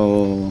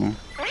go.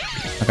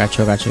 I got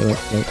you, I got you.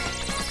 Look, look.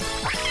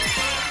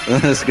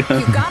 Let's go.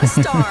 You got a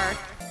star.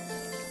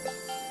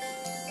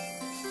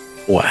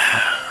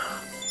 Wow.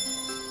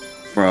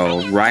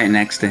 Bro, right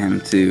next to him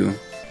too.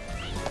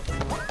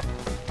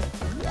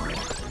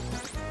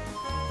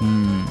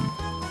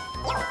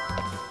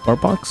 Four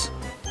box?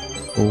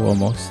 Oh,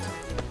 almost.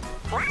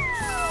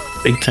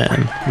 Big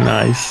 10.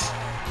 Nice.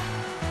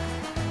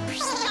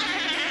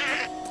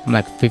 I'm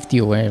like 50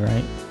 away,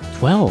 right?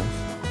 12?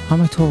 How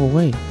am I 12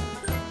 away?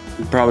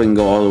 You probably can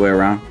go all the way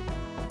around.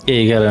 Yeah,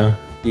 you gotta.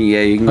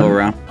 Yeah, you can go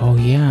around. Oh,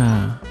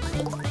 yeah.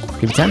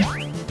 Give me 10?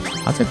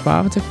 I'll take 5,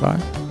 I'll take 5.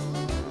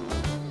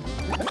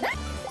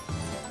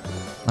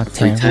 Not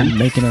 10, 10?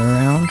 making it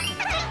around.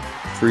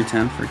 Free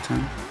 10, free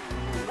 10.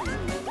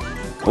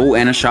 Oh,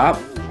 and a shop.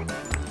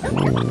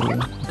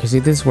 Okay, see,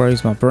 this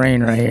worries my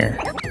brain right here.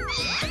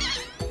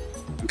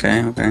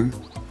 Okay, okay.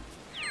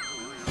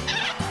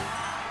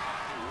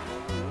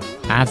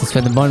 I have to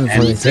spend the money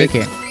before they take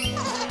it.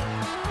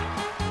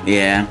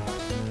 Yeah.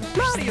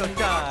 Mario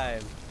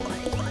time.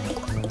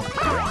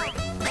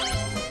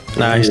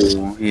 Nice.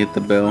 Ooh, he hit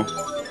the bell.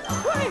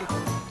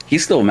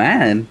 He's still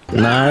mad.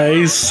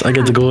 Nice. I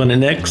get to go in the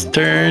next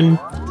turn.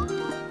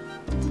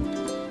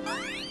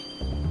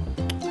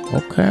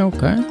 Okay,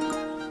 okay.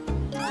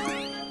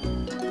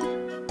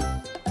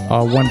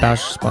 Oh, one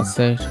Bowser spot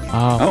stage.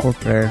 Oh, 4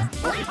 player.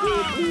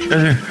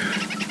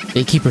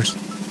 8 keepers.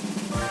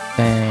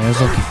 Dang, it was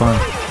lucky fun.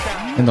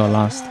 Even though I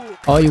lost.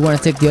 Oh, you want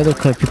to take the other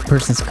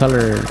person's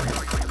color.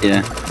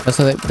 Yeah.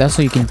 That's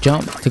so you can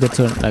jump to get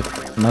to like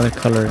another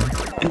color.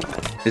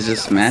 It's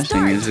just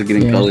smashing. It's just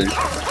getting Yeah. colors.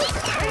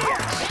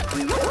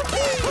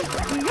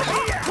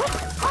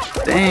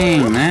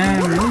 Dang,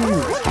 man.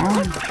 Move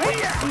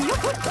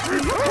on.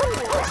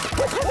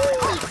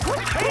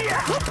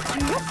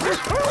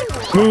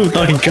 Move,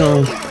 Donkey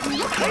Kong.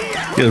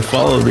 You gotta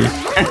follow me.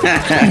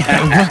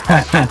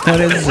 What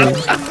is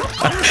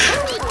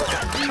it?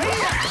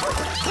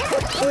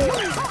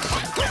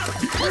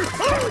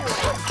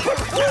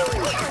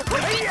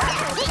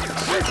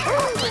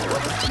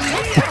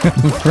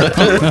 Bro,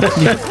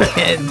 you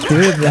can't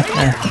do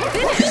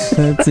that.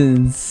 That's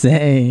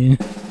insane.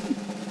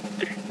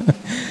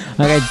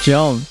 I got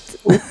jumped.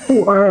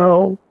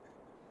 Wow.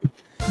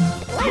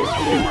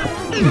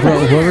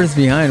 Bro, whoever's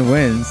behind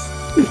wins.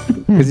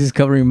 Because he's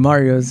covering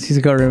Mario's, he's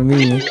covering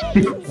me.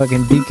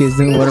 Fucking DK is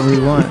doing whatever he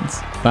wants.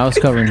 But I was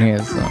covering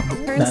his, so.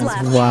 That's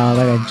left. wild,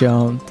 I got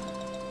jumped.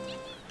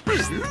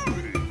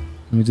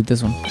 Let me do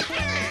this one.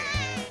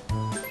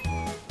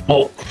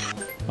 Oh,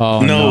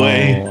 Oh, No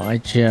way. oh my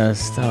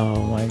gosh.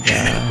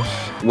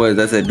 What,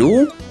 that's a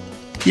duel?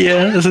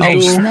 yeah, this is Oh,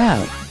 cool.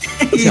 snap.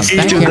 He's He's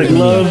gonna doing the backhand me.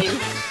 glove.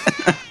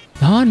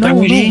 Oh, no,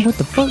 30. no, what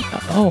the fuck?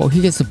 Oh,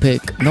 he gets to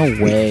pick. No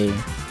way.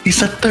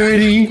 He's at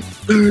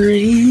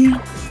 33.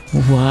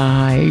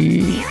 Why?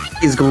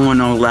 He's going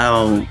all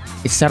out.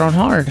 It's set on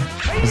hard.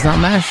 It's not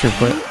master,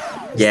 but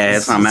Yeah,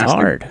 it's not It's master.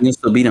 hard. You can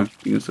still beat him.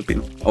 You can still beat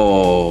him.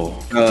 Oh,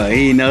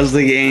 he knows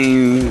the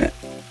game.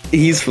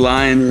 He's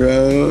flying,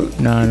 bro.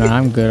 no,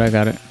 I'm good. I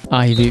got it.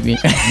 Ah, he beat me.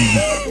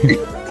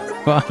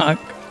 Fuck.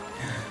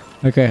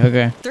 Okay,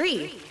 okay.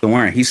 3, Don't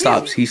worry. He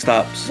stops. He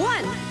stops.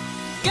 1,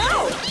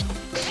 go!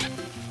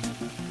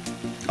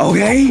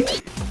 Okay.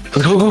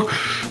 Go, go, go.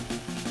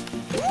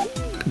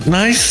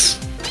 Nice.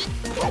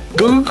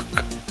 Go.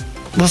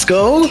 Let's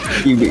go.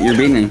 You're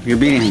beating him. You're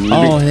beating him.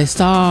 Oh, they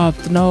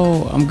stopped.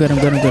 No, I'm good. I'm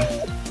good. I'm good.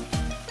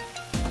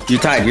 You're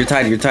tied. You're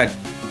tied. You're tied.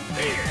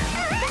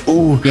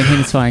 Ooh. Getting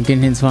hit's fine.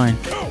 Getting hit's fine.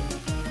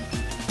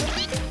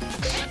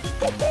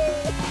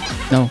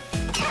 No.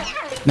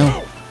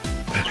 No.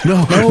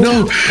 No.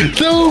 No.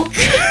 No.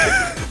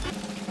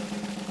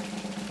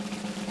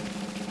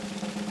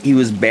 He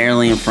was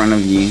barely in front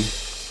of you.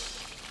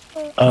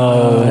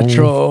 Oh. I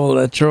trolled.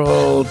 I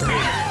trolled.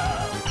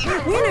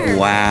 Winner.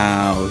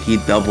 Wow. He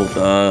doubled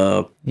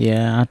up.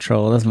 Yeah, I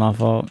trolled. That's my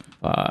fault.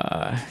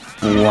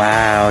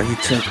 Wow. He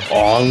took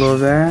all of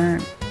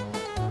that.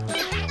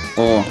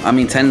 Oh, I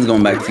mean, 10's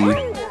going back to you.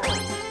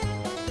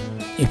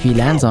 If he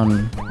lands on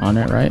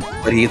it, right?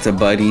 But he gets a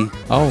buddy.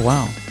 Oh,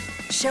 wow.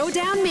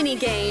 Showdown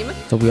minigame.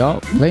 So we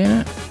all playing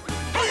it?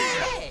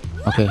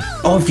 Okay.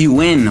 Oh, if you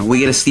win, we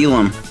get to steal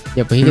him.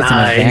 Yeah, but he gets an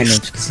Nice.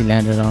 advantage because he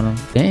landed on him.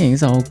 Dang,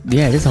 this whole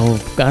this whole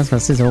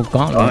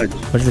gauntlet. God.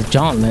 But it's a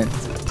gauntlet.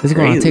 This is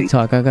going on Crazy.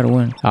 TikTok. I gotta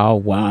win. Oh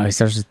wow, he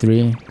starts with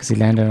 3 because he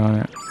landed on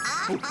it.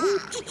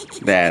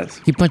 That's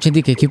Keep punching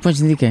DK. Keep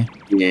punching DK.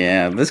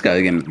 yeah. This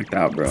guy's getting knocked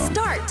out, bro.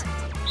 Start.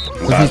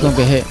 Which one's gonna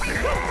get hit?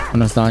 I'm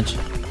gonna dodge.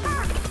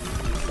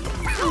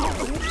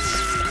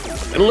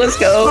 Let's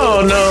go.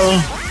 Oh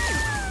no.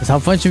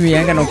 Stop punching me. I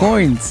ain't got no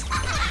coins.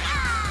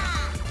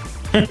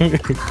 I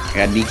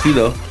got DQ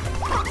though.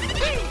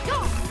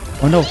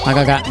 Oh no, I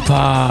got.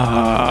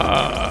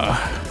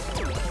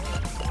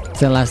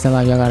 Still alive, still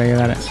alive. Y'all got it, you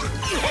got it.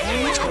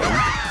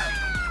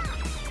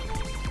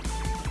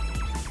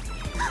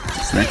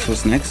 What's next?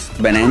 What's next?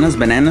 Bananas,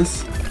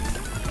 bananas.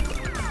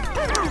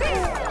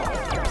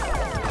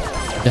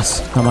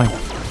 Yes, come on.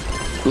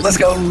 Let's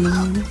go.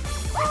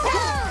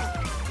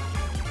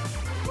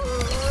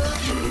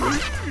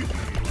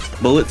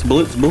 Bullets,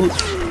 bullets, bullets.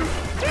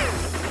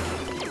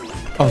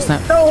 Oh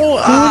snap. No.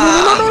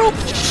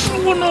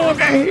 Oh no, I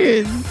got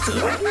hit.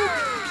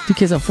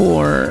 DK's at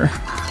 4.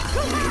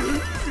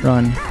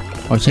 Run.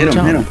 Oh, Hit him,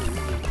 jump. hit him.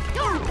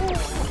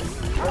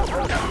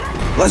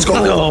 Let's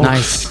go.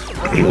 Nice.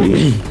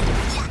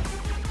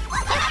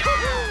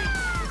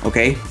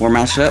 Okay, we're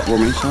matched up. We're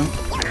matched up.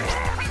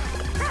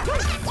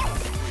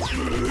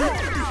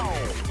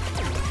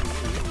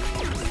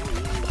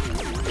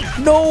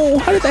 No,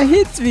 how did that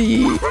hit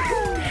me?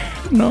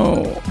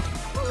 No.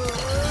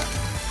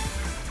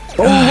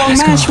 Oh, wrong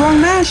match,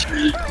 wrong match.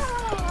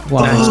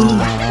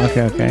 Wow.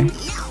 Okay, okay.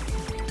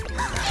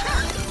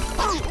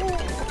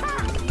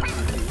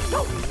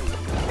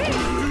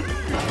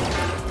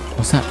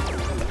 What's that?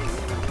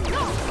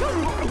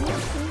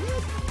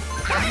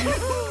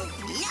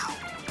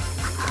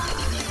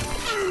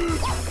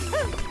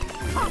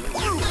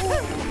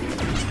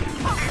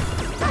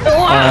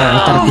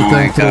 I thought he Oh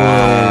my could go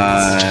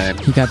god.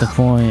 through it. He got the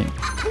point.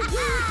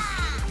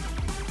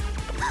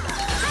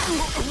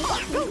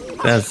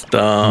 That's I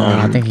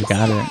dumb. think he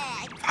got it.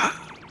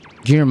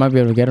 Junior might be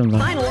able to get him though.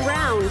 Final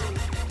round.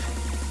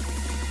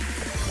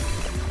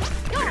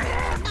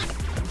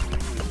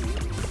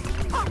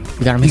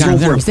 He got him. He He's got him.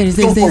 going He's for dead. it. He's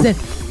dead. He's Go dead. He's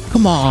for dead.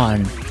 Come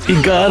on.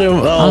 He got him. I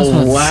was Oh about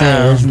to say,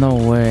 wow. there's no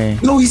way.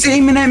 No, he's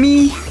aiming at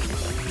me.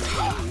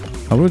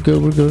 Oh, we're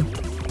good. We're good.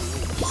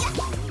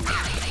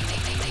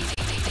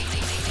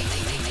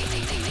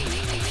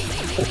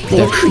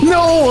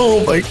 No.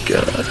 Oh my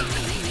god.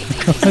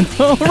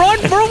 No, run,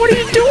 bro. What are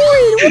you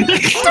doing?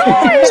 What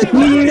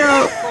are you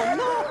doing?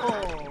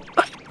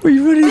 What are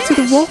you running into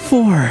the wall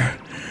for?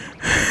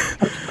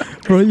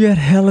 Bro, you had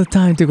hella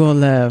time to go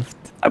left.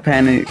 I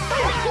panicked.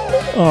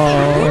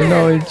 Oh,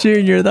 no,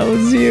 Junior. That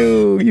was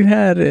you. You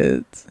had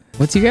it.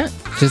 What's he got?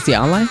 Just the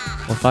outline?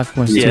 Or 5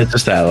 points? Yeah, too?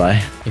 just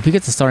ally. If he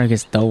gets a star, he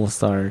gets double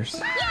stars.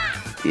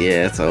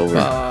 Yeah, it's over.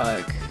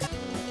 Fuck.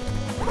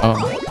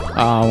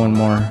 Oh, one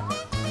more.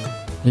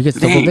 He gets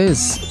double Dang.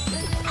 this.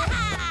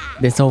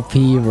 This OP,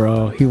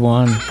 bro. He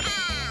won.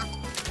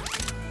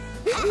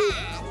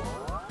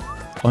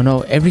 Oh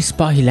no, every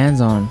spot he lands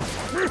on.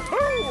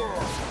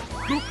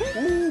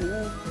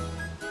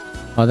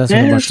 Oh, that's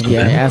Yeah, what that's mushroom.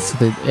 Yeah, okay. it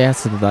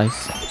adds to the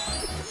dice.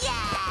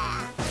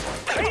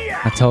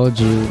 I told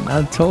you.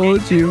 I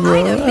told you,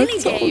 bro. Find a I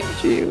minigame.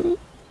 told you.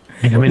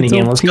 Make a mini It's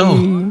game. Let's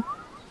go. OP.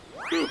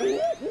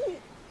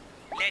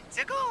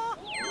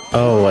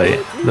 Oh wait,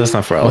 that's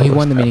not for all. Oh, he of us.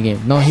 won the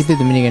minigame. No, he did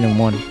the minigame and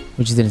won.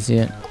 We just didn't see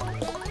it.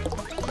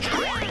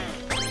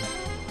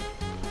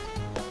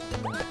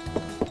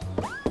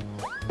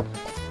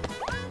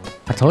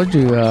 I told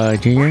you,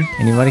 Junior,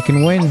 anybody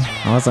can win.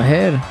 I was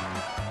ahead.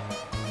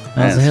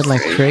 I was That's ahead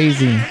like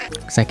crazy. crazy.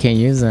 Because I can't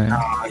use it.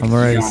 I'm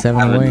already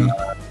 7 away.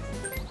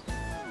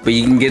 But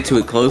you can get to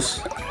it close.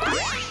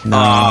 No.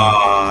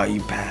 Oh,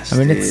 you passed I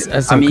mean, it.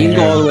 it's I mean, you can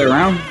go okay. all the way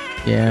around.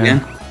 Yeah.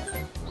 Yeah.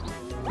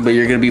 But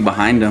you're gonna be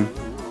behind him.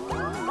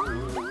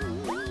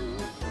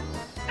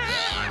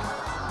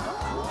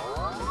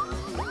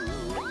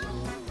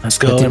 Let's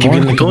go. Get Keep more,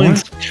 getting the get more.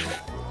 coins.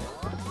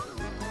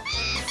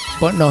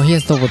 But no, he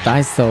has double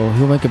dice though.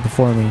 He'll make it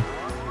before me.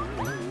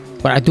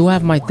 But I do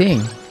have my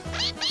thing.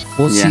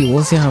 We'll see.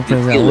 We'll see how it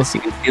plays out. We'll see.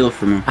 You can feel it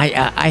from him.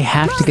 I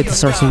have to get the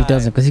star so he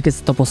doesn't, because he gets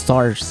double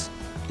stars.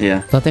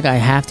 Yeah. So I think I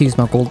have to use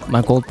my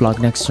gold block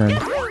next turn.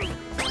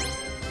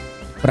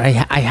 But I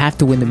have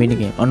to win the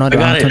minigame. Oh no,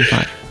 they're on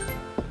 25.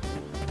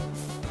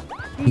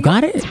 You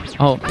got it?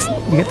 Oh,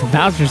 you get the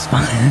Bowser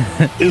spot.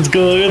 It's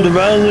going at the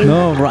Bowser.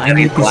 No, bro, I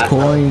need these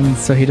coins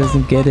so he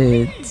doesn't get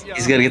it.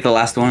 He's gotta get the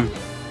last one.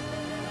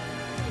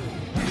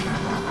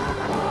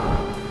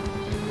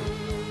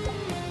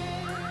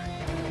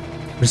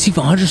 Receive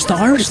 100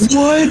 stars?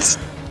 What?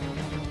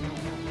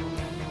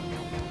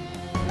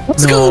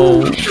 Let's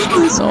go.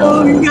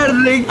 No. You gotta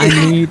make it.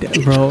 I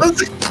need, bro.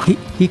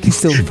 He can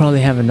still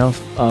probably have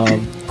enough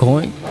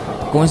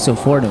coins to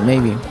afford it,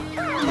 maybe.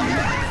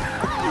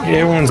 Yeah,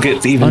 everyone's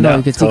gets evened Oh no, out.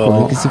 it gets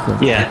equal. It gets equal.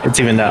 Yeah, it's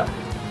evened out.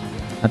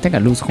 I think I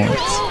lose coins.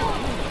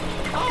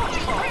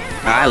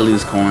 I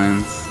lose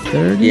coins.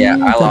 30? Yeah,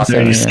 I lost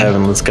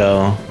 37. Let's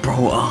go.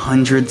 Bro,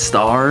 100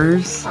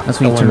 stars? That's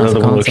when you turn off the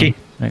Another console. Wookiee?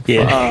 Like,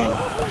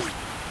 Yeah.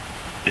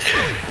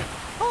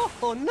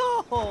 Oh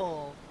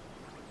no!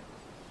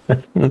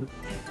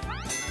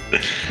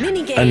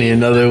 Minigame. I need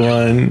another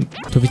one.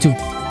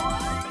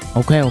 2v2.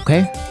 Okay,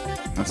 okay.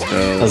 Let's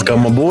go. Let's go,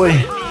 my boy.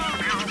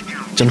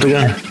 Jump the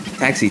gun.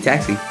 Taxi.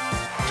 Jump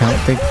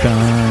the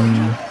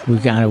gun. We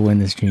gotta win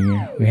this,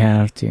 Junior. We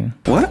have to.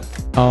 What?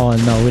 Oh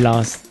no, we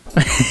lost.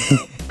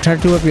 Try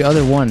to do every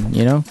other one,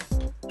 you know?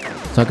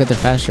 So I'll get there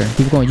faster.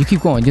 Keep going. You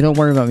keep going. You don't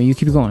worry about me. You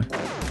keep going.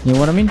 You know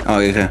what I mean? Oh,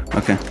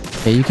 okay.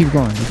 Yeah, you keep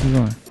going. You keep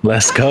going.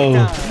 Let's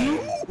go.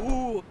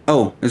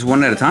 Oh, is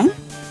one at a time?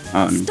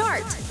 Oh, no.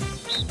 Start.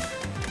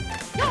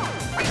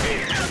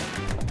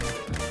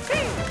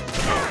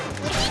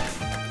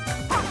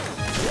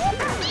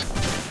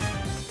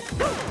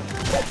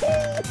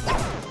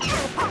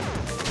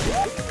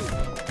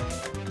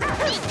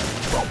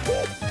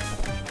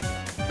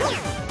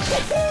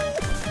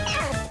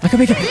 I can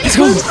make it. Let's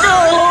go.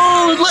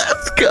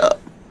 Let's go.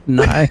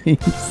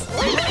 Nice.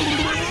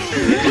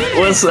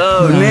 What's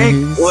up, Nice.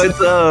 Nick?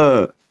 What's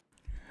up?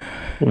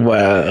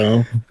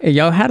 Wow. Hey,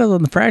 y'all had us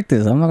on the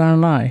practice. I'm not gonna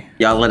lie.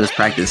 Y'all let us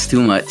practice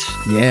too much.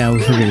 Yeah, we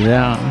figured it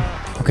out.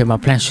 Okay, my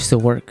plan should still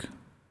work.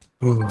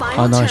 Final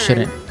Oh no, turn. I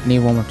shouldn't. Need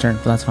one more turn,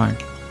 but that's fine.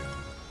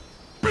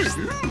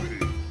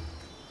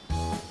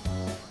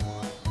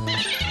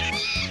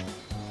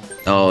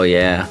 Oh,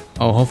 yeah.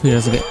 Oh, hopefully he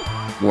doesn't get.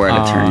 We're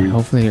at a turn.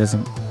 Hopefully he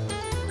doesn't.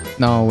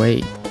 No,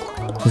 wait.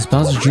 Does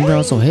Bowser Jr.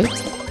 also hit?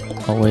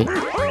 Oh wait.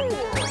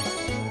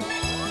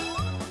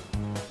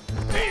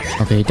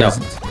 Okay, he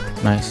doesn't.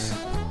 Nice.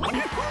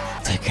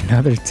 Take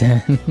another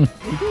 10.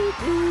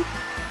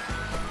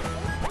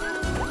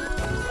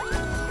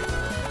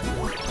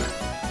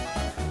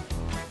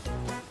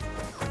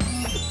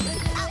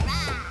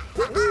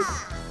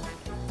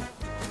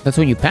 That's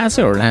when you pass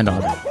it or land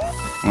on it?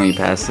 When you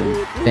pass it.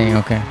 Dang,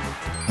 okay.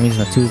 I'm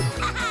using my 2.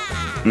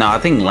 No, I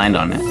think land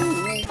on it.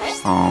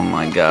 Oh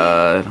my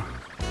god.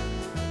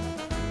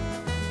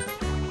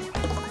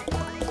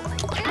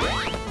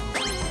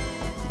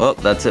 Well,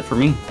 that's it for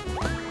me.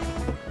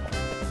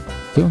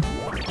 2.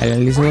 At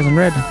least it wasn't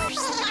red.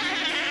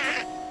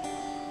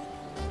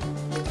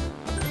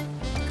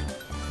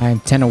 I'm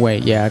 10 away.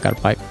 Yeah, I got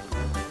a pipe.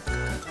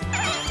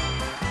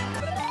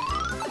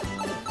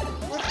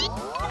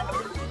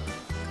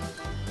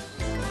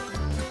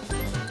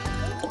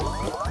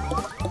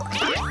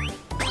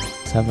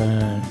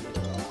 Seven.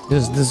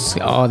 This is.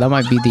 Oh, that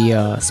might be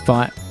the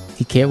spot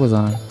TK was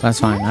on. That's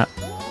fine.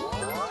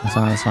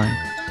 That's fine.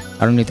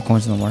 I don't need the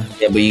coins no more.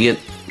 Yeah, but you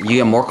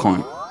get more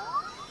coin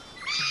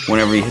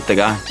whenever you hit the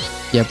guy.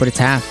 Yeah, but it's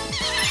half.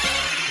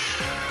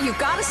 You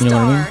got a You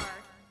know what I mean?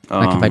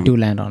 star. Like if I do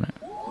land on it.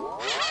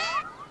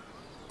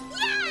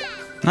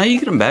 No, you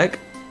get him back.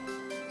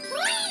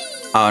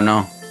 Oh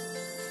no.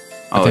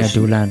 I Oh, think I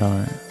do land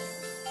on it.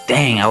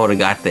 dang! I would have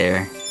got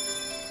there.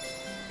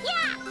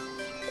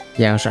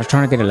 Yeah, I was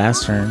trying to get it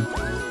last turn.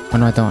 Oh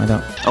no, I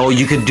don't. Oh,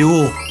 you could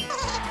duel.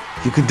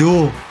 You could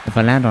duel. If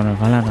I land on it,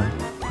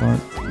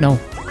 Or, no.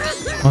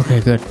 Okay,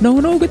 good.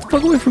 No, get the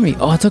fuck away from me.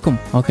 Oh, I took him.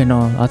 Okay,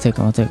 no, I'll take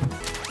him.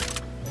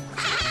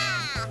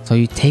 So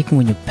you take him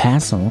when you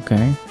pass him,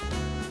 okay.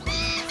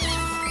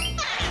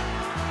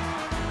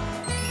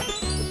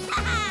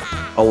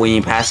 Oh, when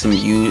you pass him,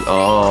 you.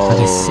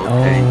 Okay, see- Oh.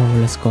 Okay. oh,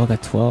 let's go. I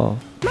got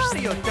 12.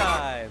 Mario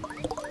time!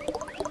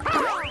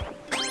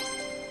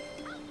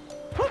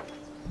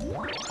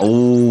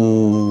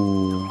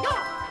 Oh.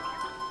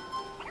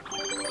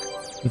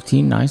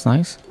 15, nice.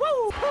 Final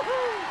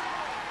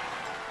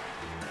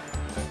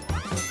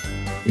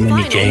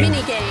Minigame.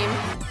 minigame.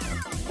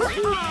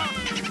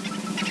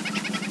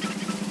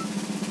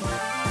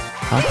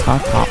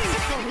 Top.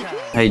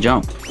 Hey,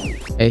 jump.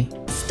 Hey,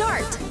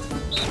 Start.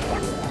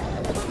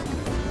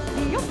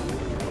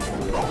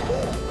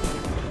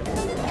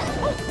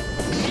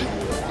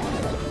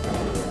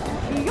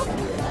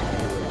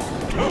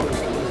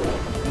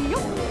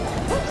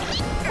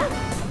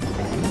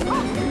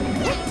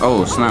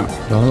 Oh, snap.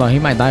 yo, hold on. He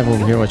might dive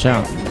over here. Watch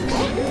out.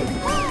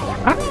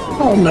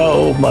 Oh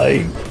no,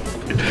 Mike.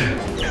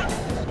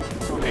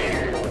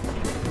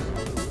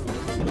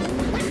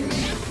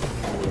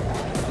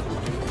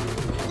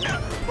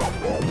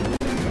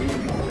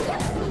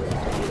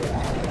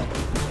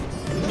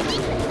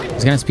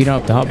 It's gonna speed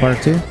up the hot bar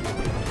too.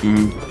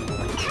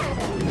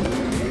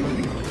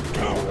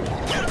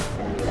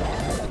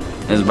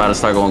 It's about to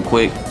start going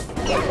quick.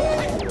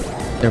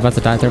 They're about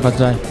to die. They're about to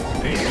die.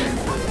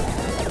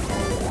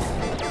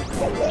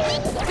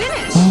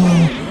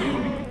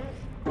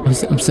 Oh.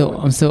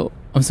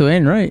 I'm still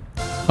in, right?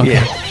 Okay.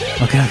 Yeah.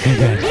 Okay,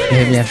 good.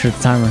 They hit me after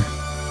the timer.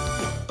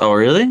 Oh,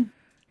 really?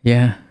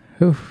 Yeah.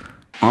 Whew.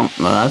 Well,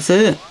 that's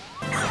it.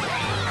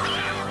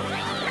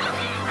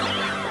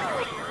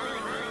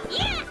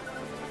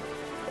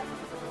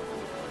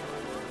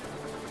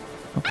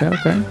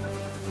 Okay.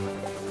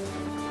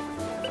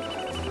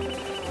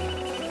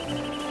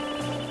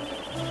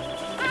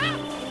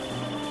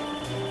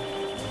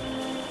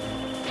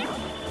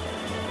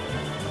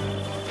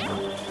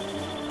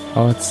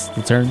 Oh, it's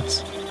the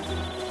turns.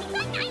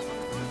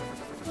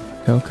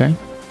 Okay.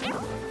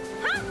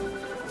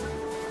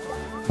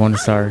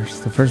 Bonus stars.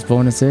 The first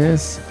bonus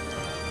is...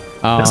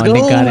 Oh, Let's Nick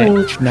go. got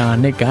it. Nah,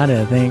 Nick got it,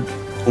 I think.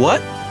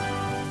 What?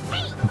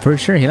 I'm pretty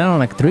sure he landed on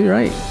like 3,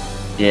 right?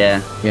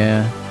 Yeah.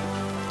 Yeah.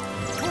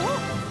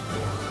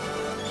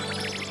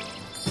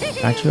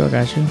 I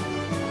got you.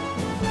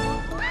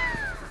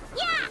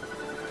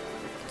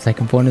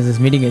 Second bonus is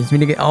meeting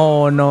it.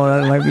 Oh no,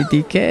 that might be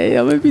DK.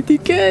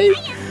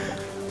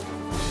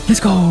 Let's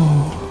go.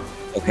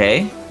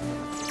 Okay.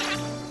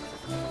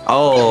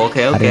 Oh,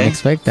 okay. I didn't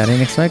expect that.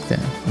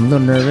 I'm a little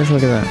nervous.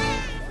 Look at that.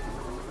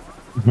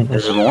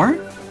 There's more?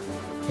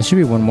 There should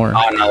be one more.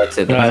 Oh, no, that's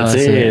it. That's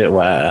it.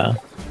 Wow.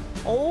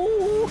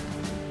 Oh.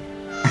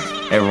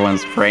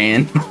 Everyone's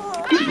praying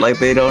like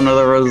they don't know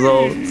the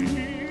results.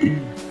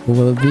 Who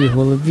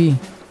will it be?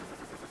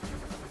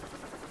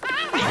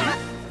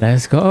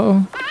 Let's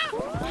go.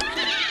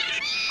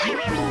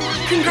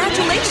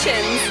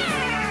 Congratulations!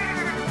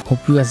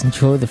 Hope you guys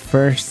enjoyed the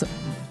first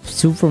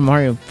Super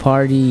Mario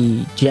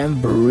Party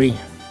Jamboree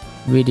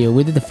video.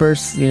 We did the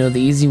first, the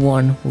easy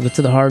one. We'll get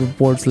to the hard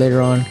boards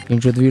later on. If you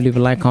enjoyed the video, leave a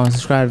like, comment,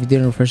 subscribe. If you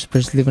didn't, first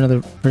person, leave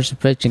another first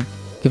impression.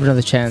 Give it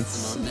another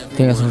chance. Thank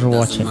you guys so much for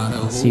watching.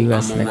 I'll see you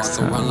guys next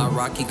time.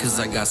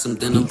 Cause I got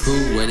something to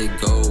prove. Where'd it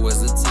go?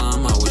 Where's the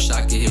time? I wish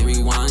I could hit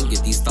rewind.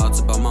 Get these thoughts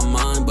about my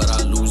mind, but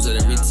I lose it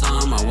every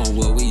time. I want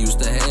what we used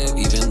to have,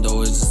 even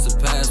though it's just a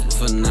past. But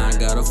for now, I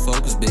gotta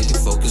focus, baby.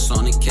 Focus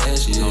on the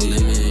cash. No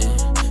limit.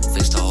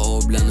 Fix the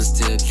whole blender,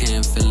 still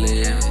can't feel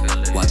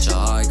it. Watch your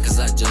heart, cause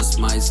I just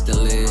might steal it.